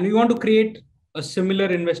 And we want to create a similar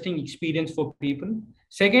investing experience for people.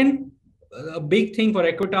 Second, a big thing for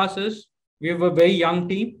Aequitas is we have a very young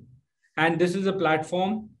team. And this is a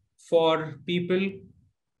platform for people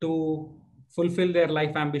to fulfill their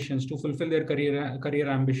life ambitions, to fulfill their career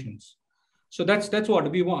ambitions. So that's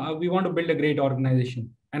what we want. We want to build a great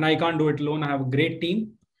organization, and I can't do it alone. I have a great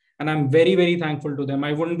team, and I'm very, very thankful to them.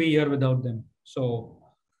 I wouldn't be here without them. So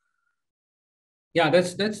yeah,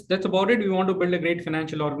 that's about it. We want to build a great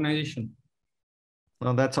financial organization.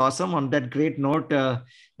 Well, that's awesome. On that great note,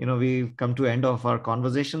 we've come to end of our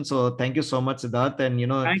conversation. So thank you so much, Siddhartha. And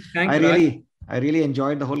thanks, I really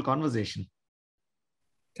enjoyed the whole conversation.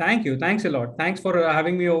 Thank you. Thanks a lot. Thanks for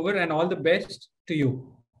having me over, and all the best to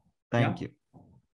you. Thank you.